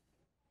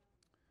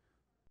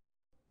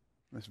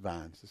that's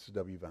Vines. This is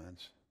W.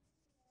 Vines.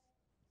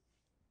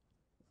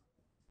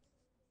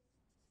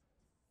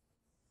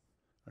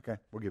 Okay.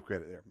 We'll give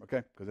credit there.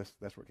 Okay. Because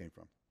that's where it came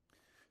from.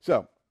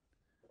 So,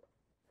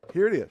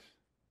 here it is.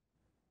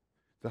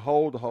 To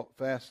hold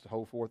fast, to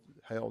hold forth,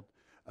 held,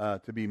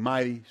 to be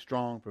mighty,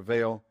 strong,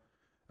 prevail.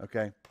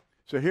 Okay.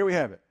 So here we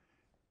have it.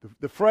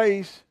 The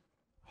phrase,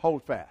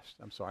 hold fast.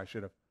 I'm sorry, I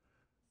should have.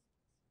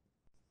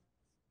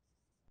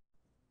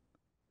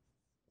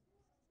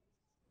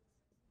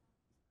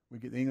 We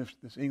get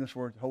this English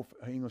word,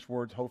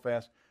 hold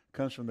fast,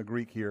 comes from the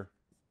Greek here.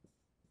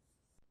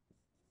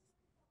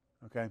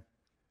 Okay?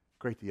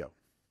 Kratio.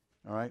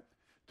 All right?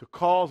 To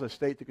cause a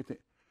state to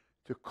continue.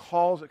 To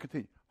cause it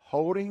continue.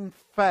 Holding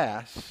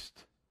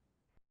fast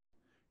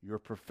your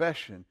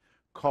profession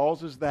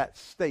causes that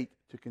state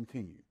to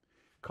continue.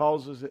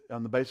 Causes it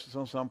on the basis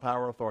of some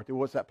power or authority.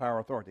 What's that power or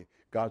authority?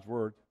 God's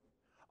Word.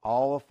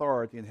 All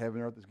authority in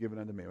heaven and earth is given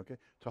unto me. Okay?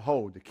 To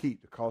hold, to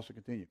keep, to cause to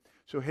continue.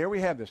 So here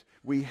we have this.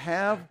 We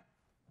have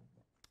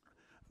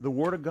the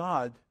Word of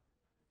God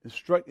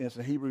instructing us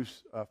in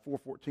Hebrews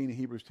 4:14 and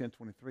Hebrews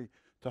 10:23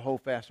 to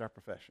hold fast our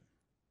profession.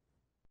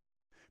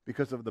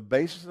 Because of the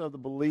basis of the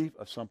belief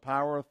of some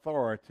power or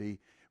authority,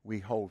 we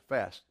hold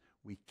fast.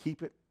 We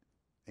keep it.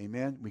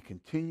 Amen. We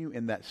continue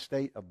in that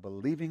state of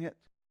believing it.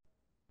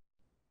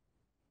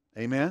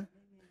 Amen. Amen.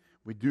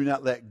 We do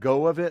not let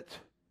go of it.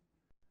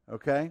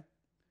 Okay?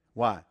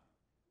 Why?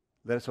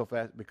 Let us hold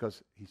fast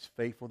because he's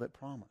faithful that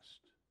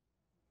promised.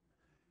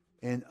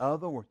 In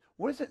other words,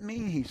 what does it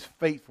mean he's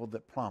faithful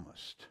that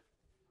promised?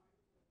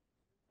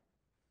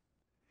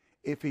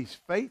 If he's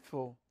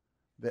faithful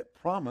that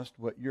promised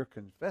what you're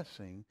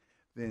confessing,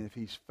 then if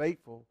he's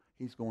faithful,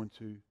 he's going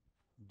to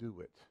do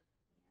it.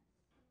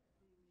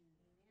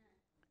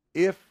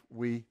 If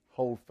we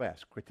hold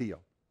fast, kritio,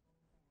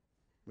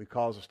 we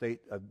cause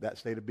that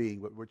state of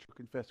being, what you're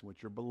confessing,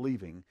 what you're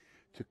believing,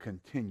 to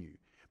continue.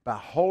 By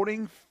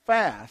holding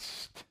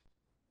fast,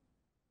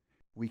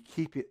 we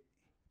keep it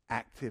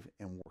active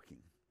and working.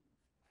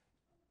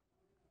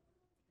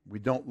 We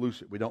don't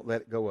lose it. We don't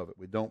let it go of it.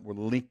 We don't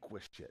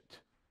relinquish it.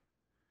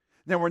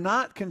 Now, we're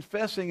not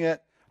confessing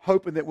it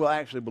hoping that we'll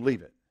actually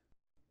believe it.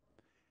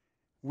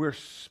 We're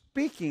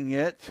speaking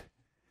it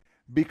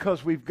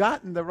because we've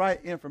gotten the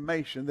right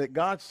information that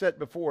God set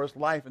before us,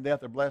 life and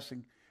death, or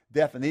blessing,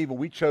 death and evil.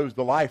 We chose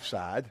the life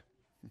side.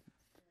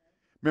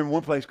 Remember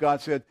one place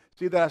God said,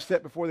 see that I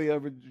set before thee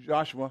over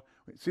Joshua,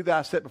 see that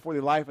I set before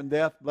thee life and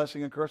death,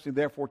 blessing and cursing,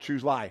 therefore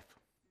choose life.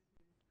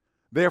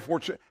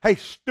 Therefore, hey,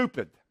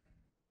 stupid.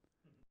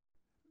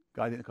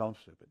 God didn't call him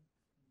stupid.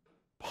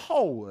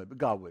 Paul would, but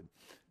God would.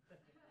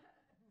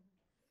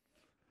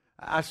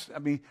 I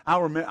mean,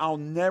 I'll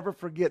never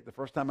forget the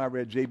first time I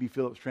read J.B.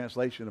 Phillips'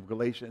 translation of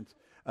Galatians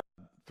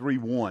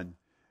 3:1.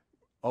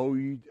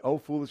 Oh,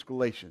 foolish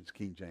Galatians,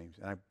 King James.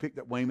 And I picked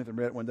up Weymouth and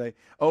read it one day.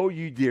 Oh,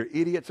 you dear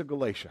idiots of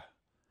Galatia.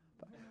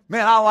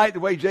 Man, I like the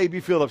way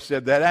J.B. Phillips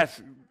said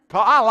that.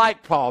 I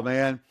like Paul,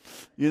 man.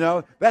 You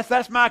know,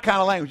 that's my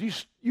kind of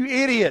language. You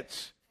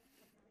idiots.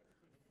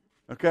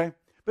 Okay?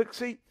 But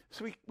see,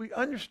 so we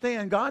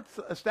understand God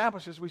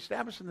establishes, we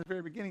established in the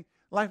very beginning,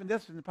 life and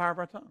death is in the power of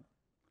our tongue.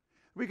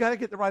 We got to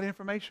get the right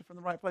information from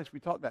the right place.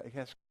 We talked about it.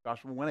 Has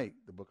Joshua 1:8,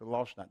 the book of the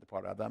law shall not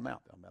depart out of thy mouth.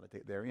 I'll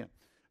meditate therein.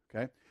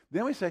 Okay?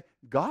 Then we say,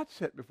 God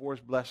set before us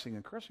blessing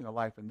and cursing of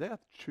life and death.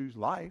 Choose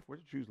life. We're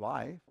to choose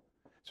life.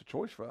 It's a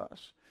choice for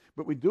us.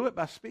 But we do it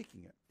by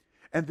speaking it.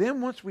 And then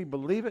once we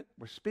believe it,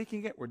 we're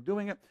speaking it, we're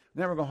doing it,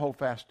 then we're going to hold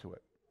fast to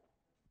it.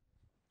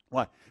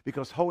 Why?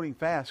 Because holding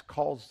fast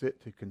causes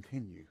it to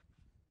continue.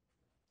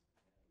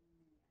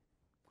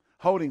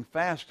 Holding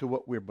fast to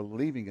what we're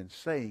believing and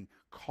saying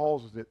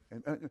causes it.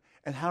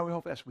 And how do we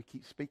hold fast? We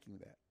keep speaking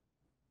that.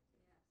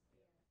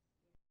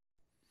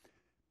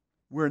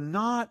 We're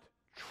not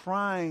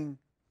trying,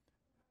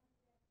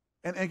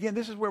 and again,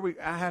 this is where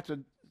I have to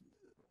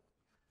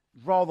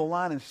draw the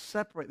line and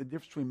separate the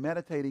difference between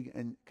meditating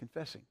and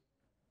confessing.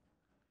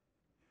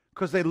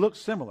 Because they look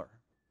similar,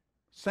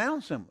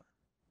 sound similar.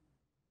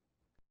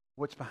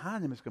 What's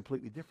behind them is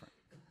completely different.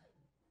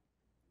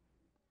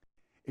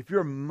 If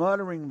you're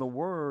muttering the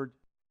word,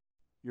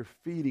 you're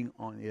feeding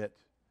on it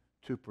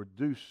to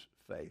produce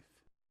faith.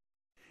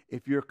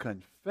 If you're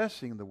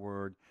confessing the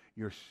word,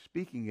 you're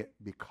speaking it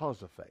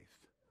because of faith.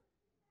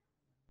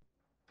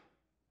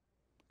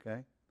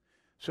 Okay?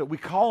 So we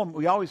call them,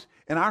 we always,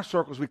 in our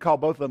circles, we call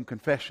both of them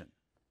confession.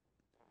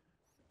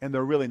 And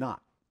they're really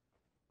not.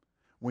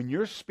 When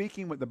you're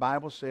speaking what the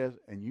Bible says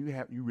and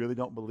you really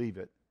don't believe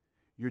it,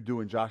 you're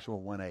doing Joshua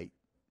 1:8.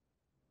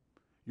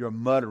 You're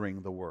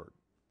muttering the word.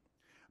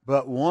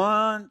 But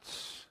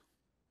once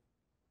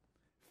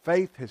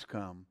faith has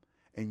come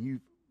and you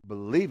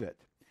believe it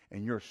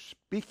and you're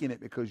speaking it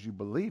because you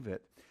believe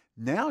it,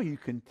 now you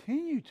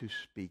continue to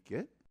speak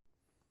it,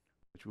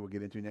 which we'll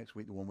get into next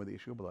week, the one with the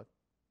issue of blood.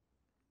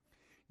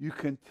 You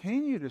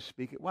continue to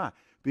speak it. Why?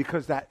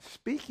 Because that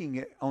speaking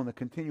it on a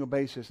continual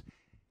basis,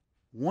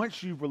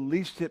 once you've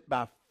released it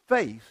by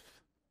faith,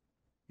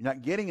 you're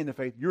not getting into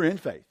faith, you're in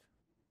faith.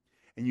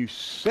 And you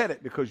said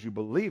it because you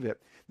believe it.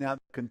 Now,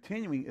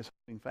 continuing is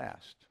holding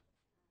fast.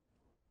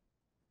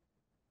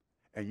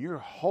 And you're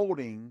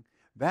holding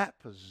that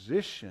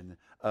position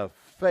of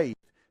faith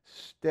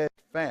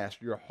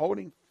steadfast. You're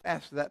holding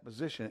fast to that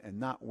position and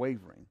not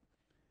wavering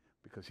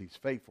because he's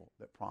faithful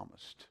that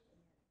promised.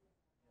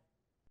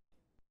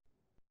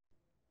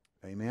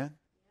 Amen?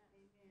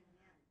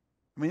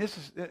 I mean,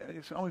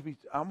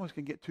 I almost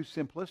can get too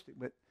simplistic,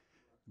 but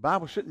the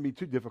Bible shouldn't be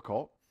too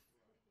difficult.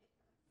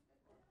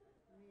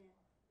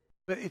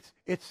 But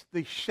it's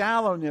the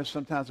shallowness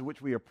sometimes in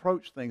which we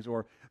approach things,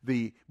 or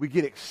we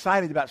get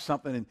excited about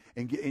something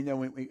and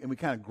we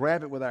kind of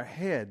grab it with our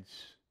heads.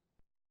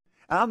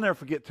 And I'll never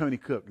forget Tony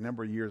Cook. A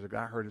number of years ago,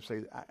 I heard him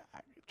say,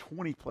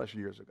 20 plus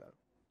years ago,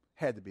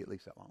 had to be at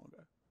least that long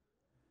ago.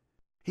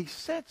 He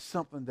said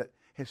something that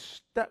has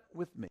stuck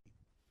with me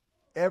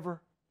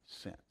ever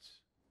since.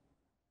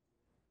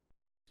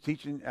 He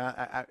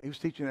was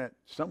teaching at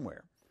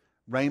somewhere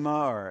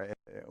Rhema or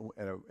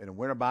at a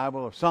Winter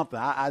Bible or something.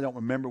 I don't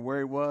remember where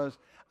he was.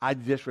 I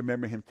just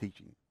remember him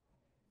teaching.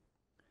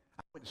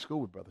 I went to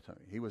school with Brother Tony.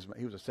 He was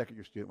a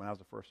second-year student when I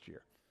was a first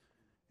year.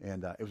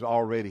 And he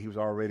was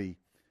already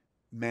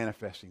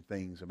manifesting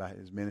things about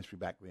his ministry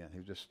back then. He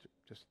was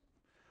just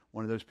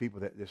one of those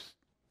people that just,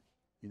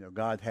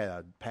 God had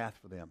a path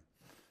for them,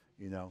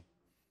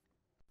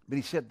 But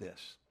he said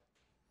this.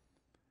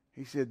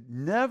 He said,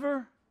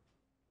 never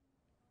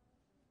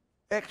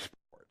export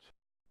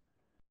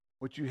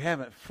what you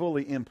haven't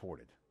fully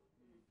imported.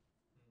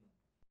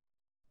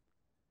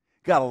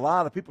 Got a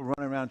lot of people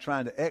running around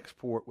trying to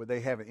export what they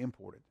haven't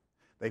imported.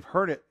 They've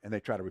heard it and they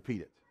try to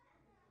repeat it.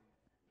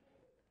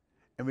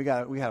 And we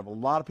have a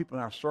lot of people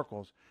in our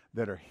circles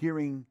that are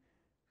hearing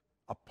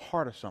a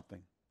part of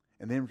something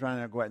and then trying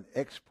to go out and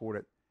export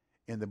it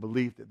in the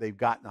belief that they've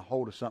gotten a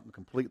hold of something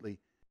completely.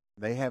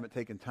 They haven't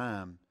taken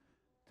time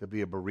to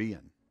be a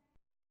Berean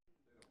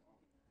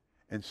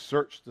and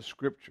search the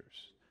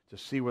Scriptures to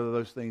see whether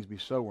those things be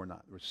so or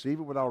not. Receive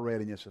it with all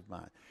readiness of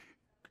mind.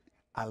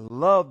 I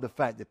love the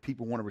fact that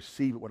people want to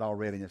receive it with all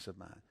readiness of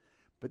mind.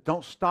 But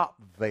don't stop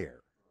there.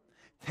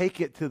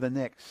 Take it to the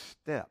next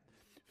step.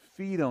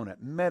 Feed on it.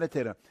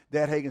 Meditate on it.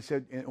 Dad Hagin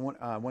said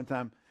one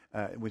time,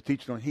 we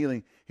teaching on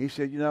healing, he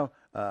said,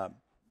 let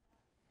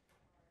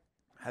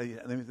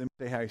me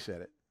say how he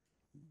said it.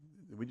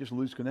 Did we just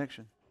lose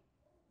connection?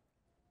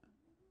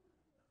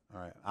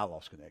 All right, I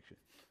lost connection.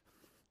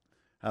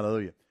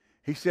 Hallelujah.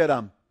 He said,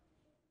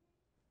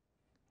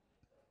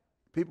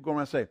 people go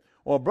around and say,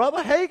 well,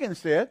 Brother Hagin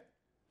said.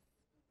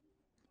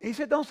 He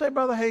said, don't say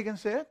Brother Hagin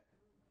said.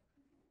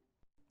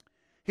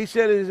 He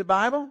said, is it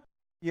Bible?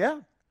 Yeah.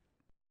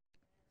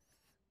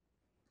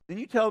 Then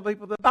you tell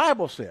people the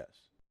Bible says.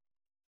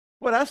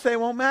 What I say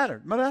won't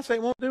matter. What I say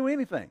won't do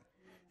anything.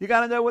 You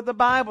got to know what the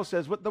Bible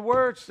says, what the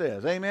Word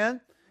says. Amen?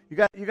 You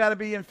got to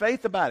be in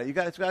faith about it.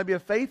 It's got to be a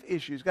faith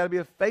issue. It's got to be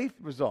a faith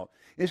result.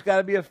 It's got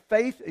to be a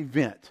faith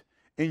event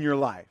in your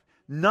life.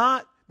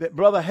 Not that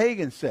Brother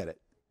Hagin said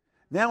it.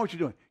 Now what you're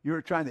doing,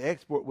 you're trying to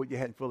export what you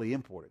hadn't fully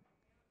imported.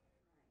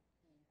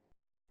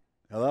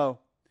 Hello?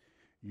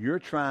 You're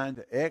trying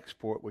to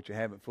export what you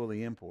haven't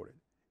fully imported,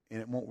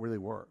 and it won't really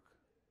work.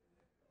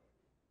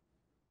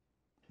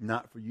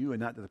 Not for you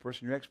and not to the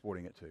person you're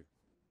exporting it to.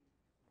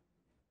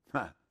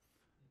 Huh.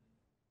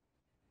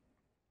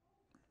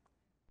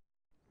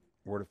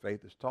 Word of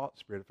faith is taught,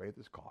 spirit of faith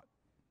is caught.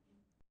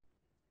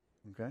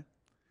 Okay?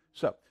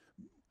 So,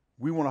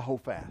 we want to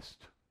hold fast.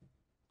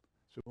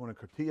 So we want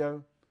to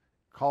curtillo,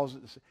 cause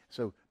it.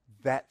 So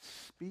that's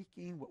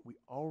speaking what we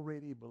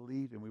already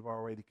believe and we've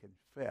already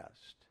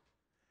confessed.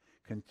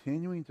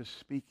 Continuing to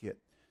speak it.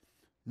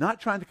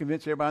 Not trying to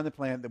convince everybody on the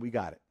planet that we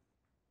got it.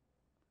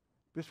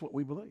 This is what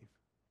we believe.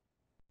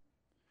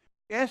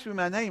 Ask me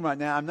my name right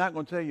now. I'm not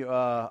going to tell you,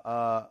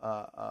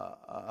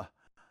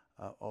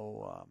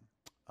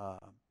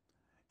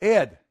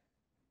 Ed.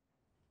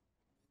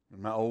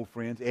 My old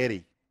friends,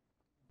 Eddie.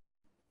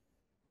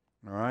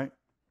 All right?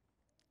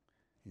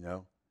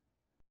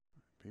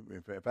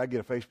 If I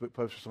get a Facebook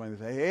post from somebody that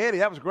says, hey, Eddie,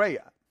 that was great.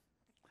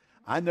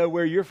 I know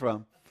where you're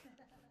from.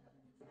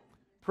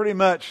 Pretty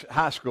much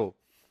high school.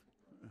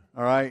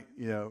 All right?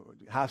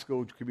 High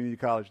school, community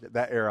college,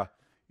 that era,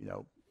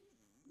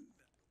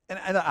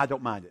 And I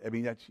don't mind it. I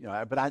mean, that's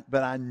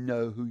but I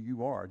know who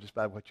you are just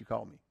by what you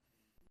call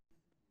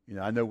me.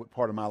 I know what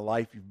part of my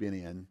life you've been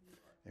in,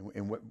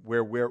 and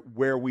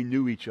where we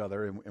knew each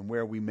other and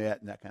where we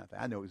met and that kind of thing.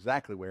 I know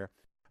exactly where.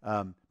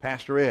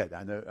 Pastor Ed,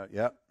 I know.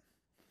 Yep.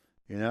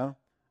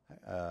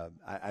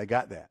 I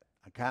got that.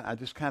 I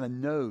just kind of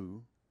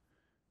know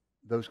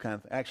those kind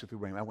of things. Actually, through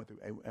Rhema,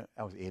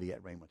 I was Eddie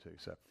at Rhema too.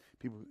 So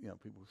people,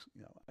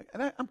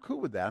 and I'm cool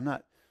with that. I'm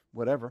not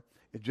whatever.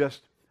 It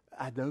just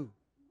I know.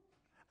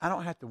 I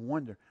don't have to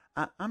wonder.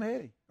 I'm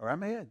Eddie, or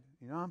I'm Ed.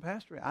 I'm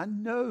Pastor Ed. I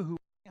know who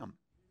I am.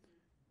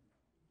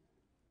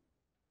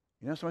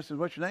 Somebody says,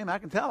 what's your name? I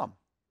can tell them.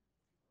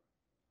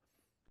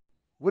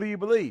 What do you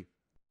believe?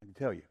 I can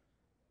tell you.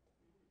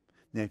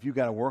 Now, if you've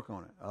got to work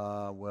on it,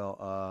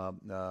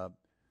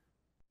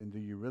 and do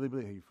you really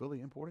believe? Have you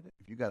fully imported it?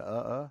 If you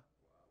got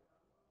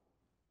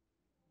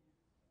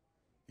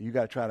you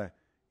got to try to,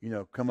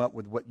 come up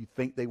with what you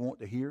think they want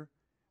to hear.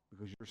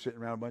 Because you're sitting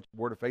around a bunch of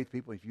Word of Faith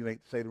people. If you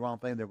say the wrong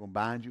thing, they're going to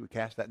bind you and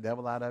cast that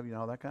devil out of you and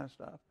all that kind of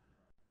stuff.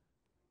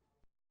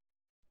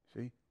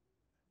 See?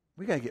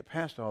 We got to get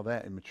past all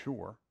that and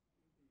mature.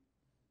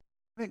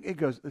 I think it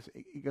goes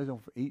on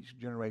for each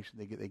generation.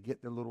 They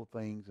get their little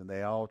things and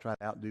they all try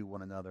to outdo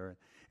one another. And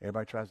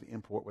everybody tries to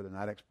import where they're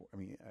not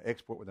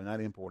export where they're not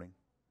importing.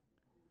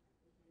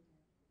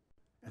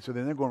 And so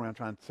then they're going around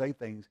trying to say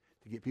things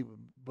to get people to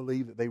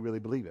believe that they really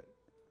believe it.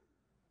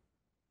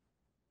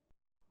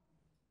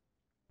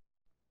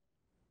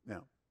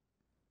 Now,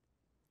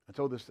 I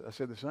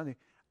said this Sunday,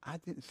 I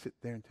didn't sit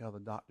there and tell the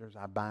doctors,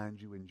 I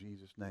bind you in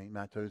Jesus' name.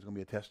 I told you it's going to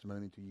be a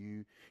testimony to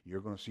you. You're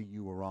going to see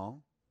you were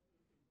wrong.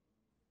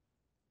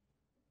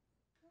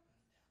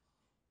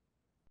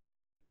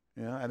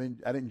 I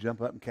didn't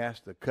jump up and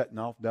cast the cutting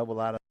off devil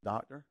out of the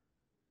doctor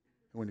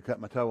when to cut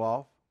my toe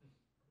off.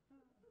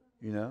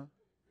 you know,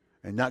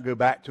 and not go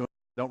back to them,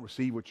 don't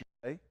receive what you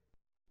say.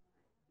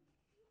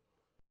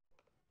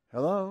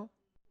 Hello?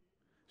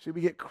 See,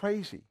 we get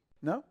crazy.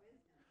 No?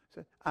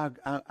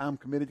 I'm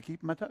committed to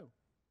keeping my toe.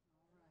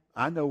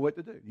 I know what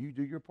to do. You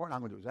do your part. I'm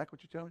going to do exactly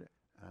what you tell me to do.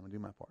 I'm going to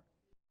do my part.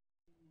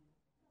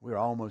 We're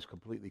almost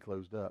completely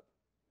closed up.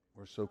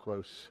 We're so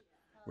close.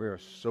 We are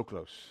so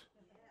close.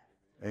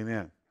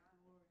 Amen.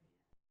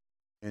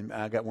 And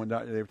I got one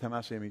doctor, every time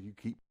I see him, you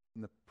keep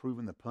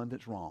proving the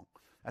pundits wrong.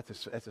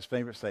 That's his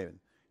favorite saying.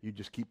 You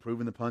just keep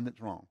proving the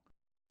pundits wrong.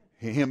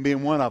 Him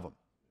being one of them.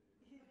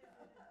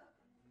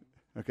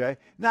 Okay?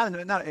 This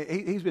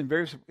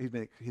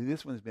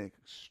one has been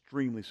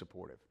extremely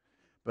supportive.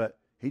 But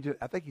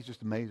I think he's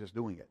just amazed us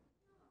doing it.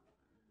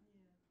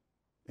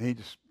 And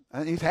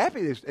he's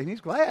happy and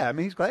he's glad. I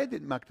mean, he's glad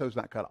that my toe's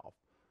not cut off.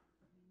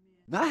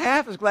 Not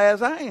half as glad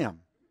as I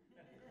am.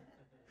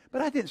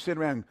 But I didn't sit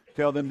around and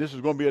tell them this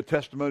is going to be a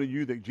testimony to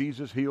you that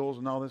Jesus heals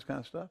and all this kind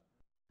of stuff.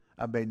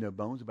 I made no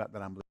bones about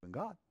that. I'm believing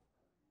God.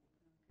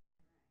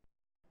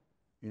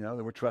 You know,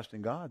 that we're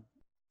trusting God.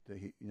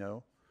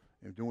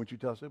 And doing what you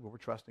tell us to do, but we're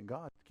trusting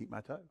God to keep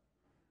my toe.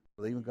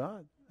 Believing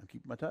God and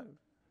keeping my toe.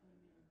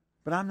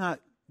 But I'm not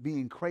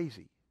being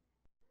crazy.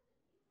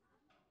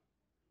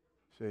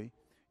 See?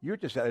 You're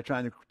just out there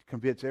trying to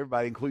convince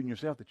everybody, including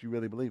yourself, that you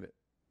really believe it.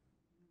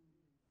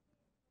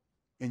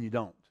 And you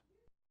don't.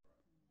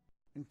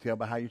 You can tell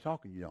by how you're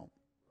talking you don't.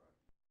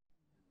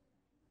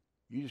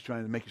 You're just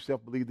trying to make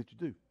yourself believe that you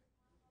do.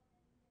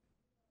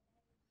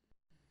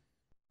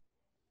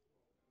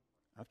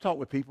 I've talked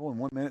with people, and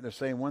 1 minute they're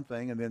saying one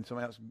thing, and then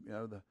somebody else,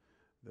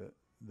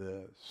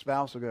 the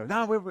spouse will go,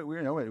 "No, we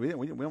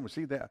don't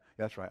receive that."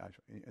 That's right.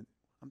 And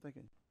I'm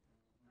thinking,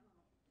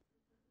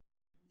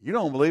 you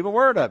don't believe a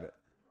word of it.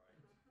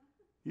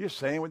 You're just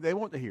saying what they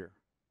want to hear.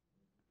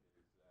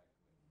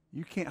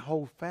 You can't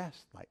hold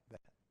fast like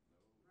that.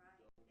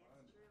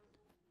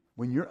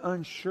 When you're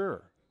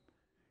unsure,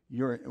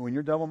 when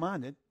you're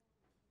double-minded,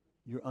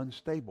 you're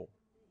unstable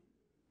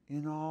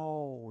in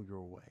all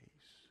your ways.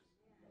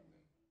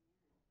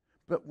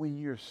 But when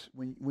you're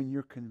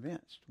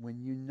convinced,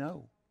 when you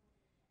know,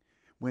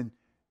 when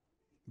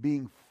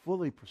being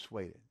fully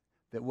persuaded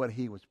that what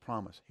he was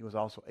promised, he was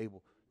also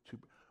able to,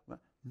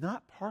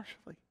 not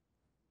partially.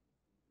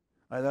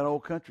 Like that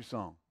old country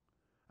song,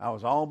 I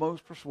was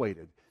almost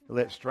persuaded to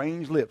let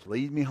strange lips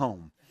lead me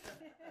home.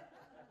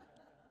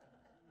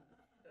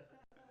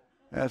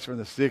 That's from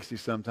the 60s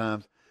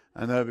sometimes.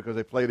 I know because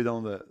they played it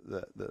on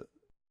the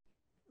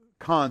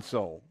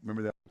console.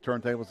 Remember the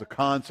turntables, the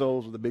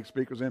consoles with the big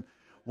speakers in?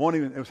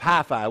 It was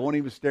hi-fi. It wasn't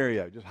even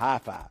stereo, just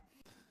hi-fi.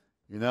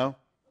 You know?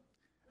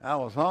 I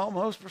was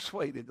almost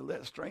persuaded to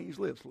let strange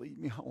lips lead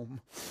me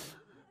home.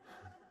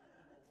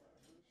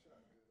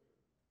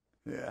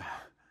 Yeah.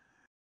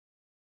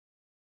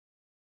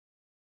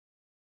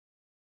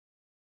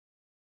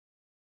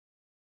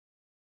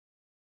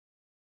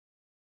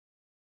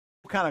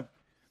 We'll kind of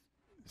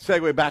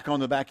segue back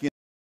on the back end.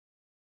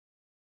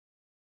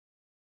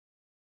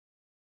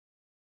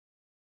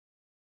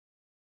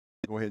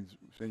 Go ahead and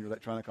send your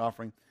electronic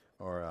offering,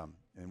 or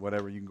and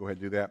whatever, you can go ahead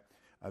and do that.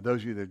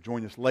 Those of you that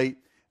joined us late,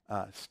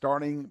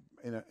 starting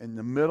in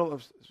the middle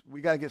of,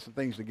 we got to get some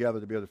things together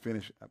to be able to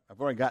finish.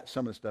 I've already got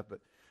some of the stuff, but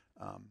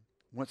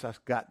once I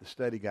got the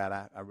study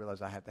guide, I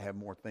realized I have to have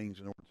more things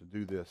in order to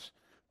do this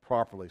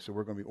properly. So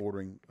we're going to be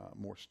ordering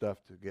more stuff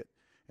to get,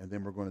 and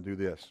then we're going to do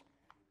this.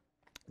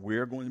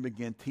 We're going to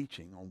begin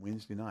teaching on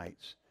Wednesday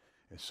nights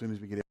as soon as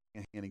we get it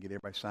in hand and get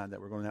everybody signed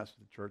up. We're going to announce to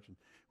the church, and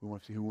we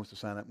want to see who wants to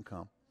sign up and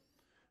come.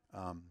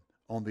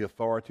 On the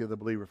authority of the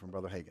believer from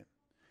Brother Hagin,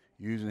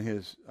 using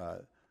his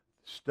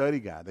study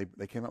guide.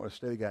 They came out with a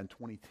study guide in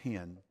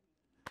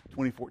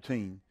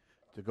 2014,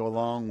 to go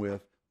along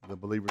with the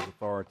Believer's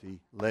Authority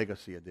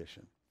Legacy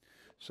Edition.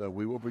 So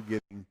we will be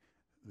getting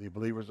the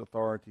Believer's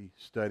Authority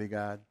Study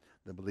Guide,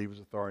 the Believer's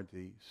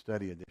Authority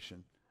Study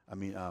Edition,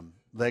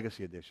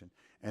 Legacy Edition,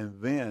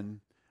 and then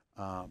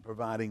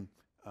providing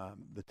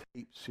the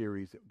tape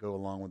series that go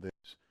along with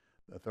this,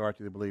 the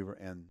Authority of the Believer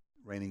and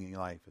Reigning in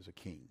Life as a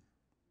King.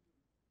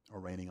 Or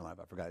Reigning in Life.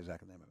 I forgot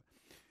exactly the name of it.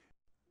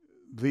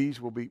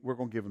 These we're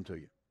going to give them to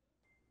you.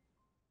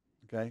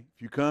 Okay?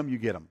 If you come, you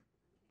get them.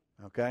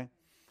 Okay?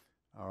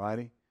 All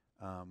righty?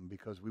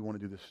 Because we want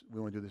to do this.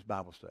 We want to do this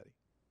Bible study.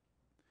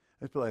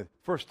 Let's put it like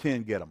first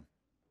 10 get them.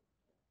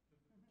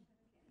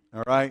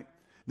 All right?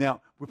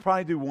 Now, we'll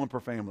probably do one per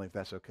family if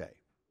that's okay.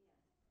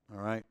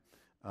 All right?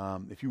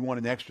 If you want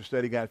an extra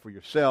study guide for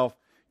yourself,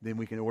 then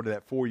we can order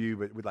that for you.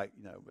 But we'd like,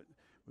 but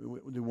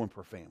we'll do one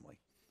per family.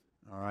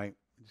 All right?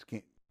 We just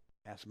can't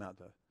ask them out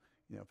to,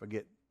 if I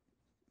get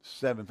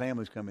 7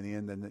 families coming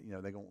in, then,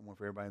 they're going to want one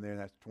for everybody in there, and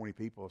that's 20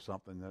 people or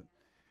something that,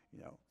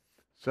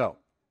 So,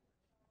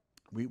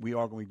 we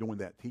are going to be doing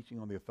that, teaching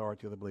on the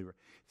authority of the believer.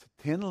 It's a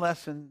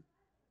 10-lesson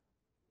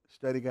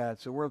study guide,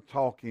 so we're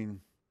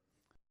talking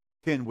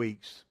 10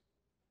 weeks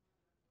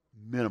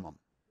minimum.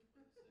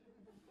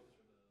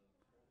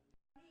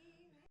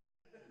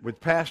 With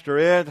Pastor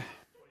Ed,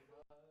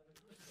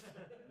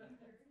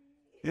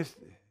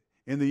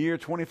 in the year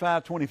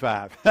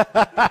 2525.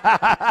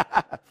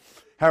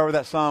 However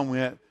that song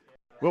went.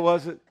 What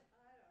was it?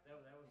 That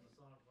was the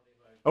song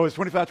 25. Oh, it's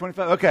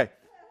 2525? Okay.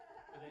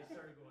 But they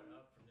started going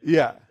up from there.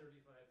 Yeah. 35,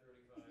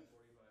 35,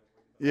 45,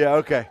 45. Yeah,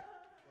 okay.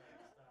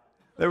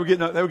 They were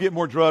getting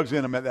more drugs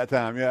in them at that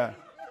time, yeah.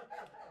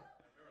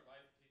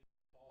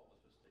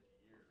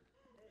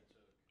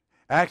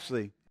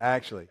 Actually,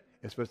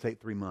 it's supposed to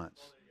take 3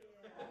 months.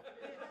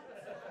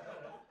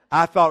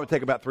 I thought it would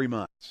take about 3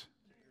 months.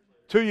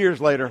 2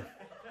 years later,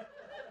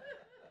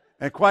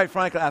 and quite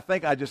frankly, I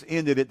think I just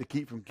ended it to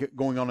keep from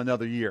going on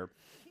another year.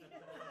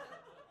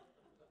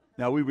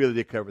 Now we really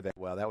did cover that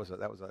well. That was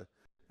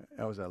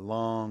a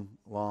long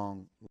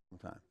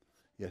time.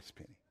 Yes,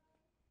 Penny.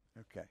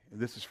 Okay, and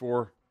this is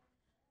for.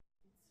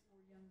 It's for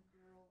a young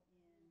girl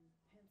in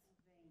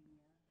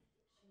Pennsylvania.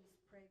 She's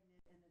pregnant,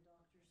 and the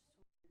doctors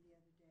told her the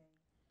other day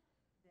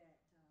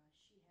that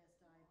she has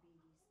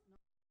diabetes.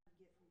 Not to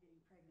get from getting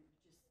pregnant,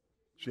 but just.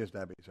 She has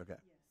diabetes. Okay,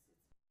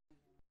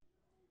 Yes, it's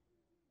cousin's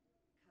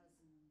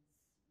mother-in-law.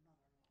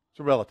 it's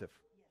a relative.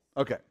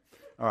 Yes. Okay,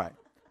 all right,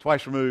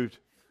 twice removed.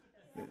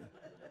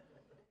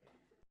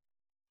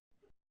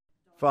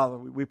 Father,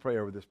 we pray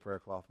over this prayer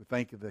cloth. We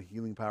thank you the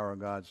healing power of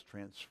God's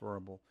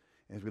transferable.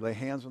 And as we lay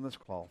hands on this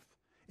cloth,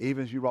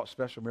 even as you wrought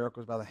special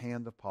miracles by the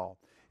hand of Paul,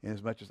 and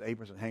as much as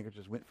aprons and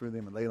handkerchiefs went through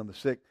them and laid on the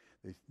sick,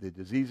 the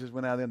diseases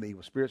went out of them, the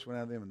evil spirits went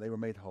out of them, and they were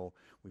made whole.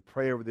 We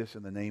pray over this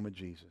in the name of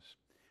Jesus.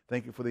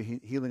 Thank you for the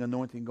healing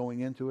anointing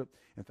going into it,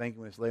 and thank you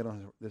when it's laid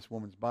on this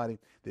woman's body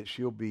that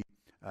she'll be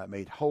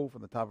made whole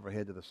from the top of her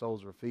head to the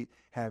soles of her feet,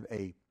 have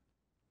a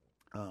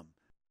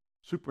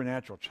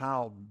supernatural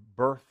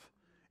childbirth,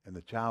 and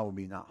the child will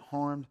be not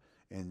harmed.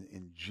 And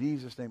in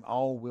Jesus' name,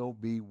 all will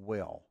be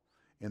well.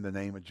 In the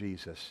name of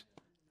Jesus,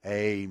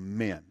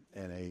 amen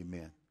and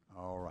amen.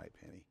 All right,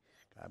 Penny.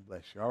 God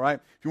bless you. All right.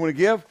 If you want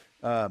to give,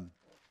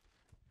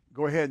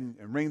 go ahead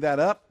and ring that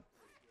up.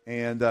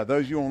 And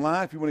those of you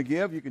online, if you want to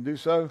give, you can do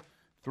so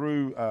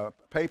through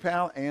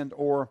PayPal and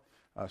or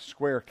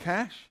Square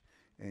Cash.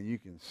 And you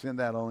can send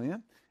that on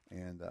in.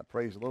 And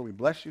praise the Lord. We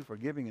bless you for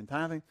giving and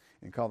tithing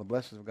and call the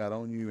blessings of God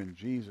on you in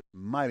Jesus'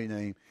 mighty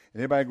name.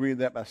 And everybody agree with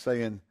that by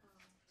saying,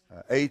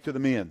 A to the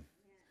men.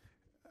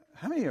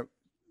 How many of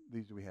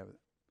these do we have?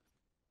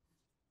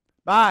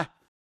 Bye.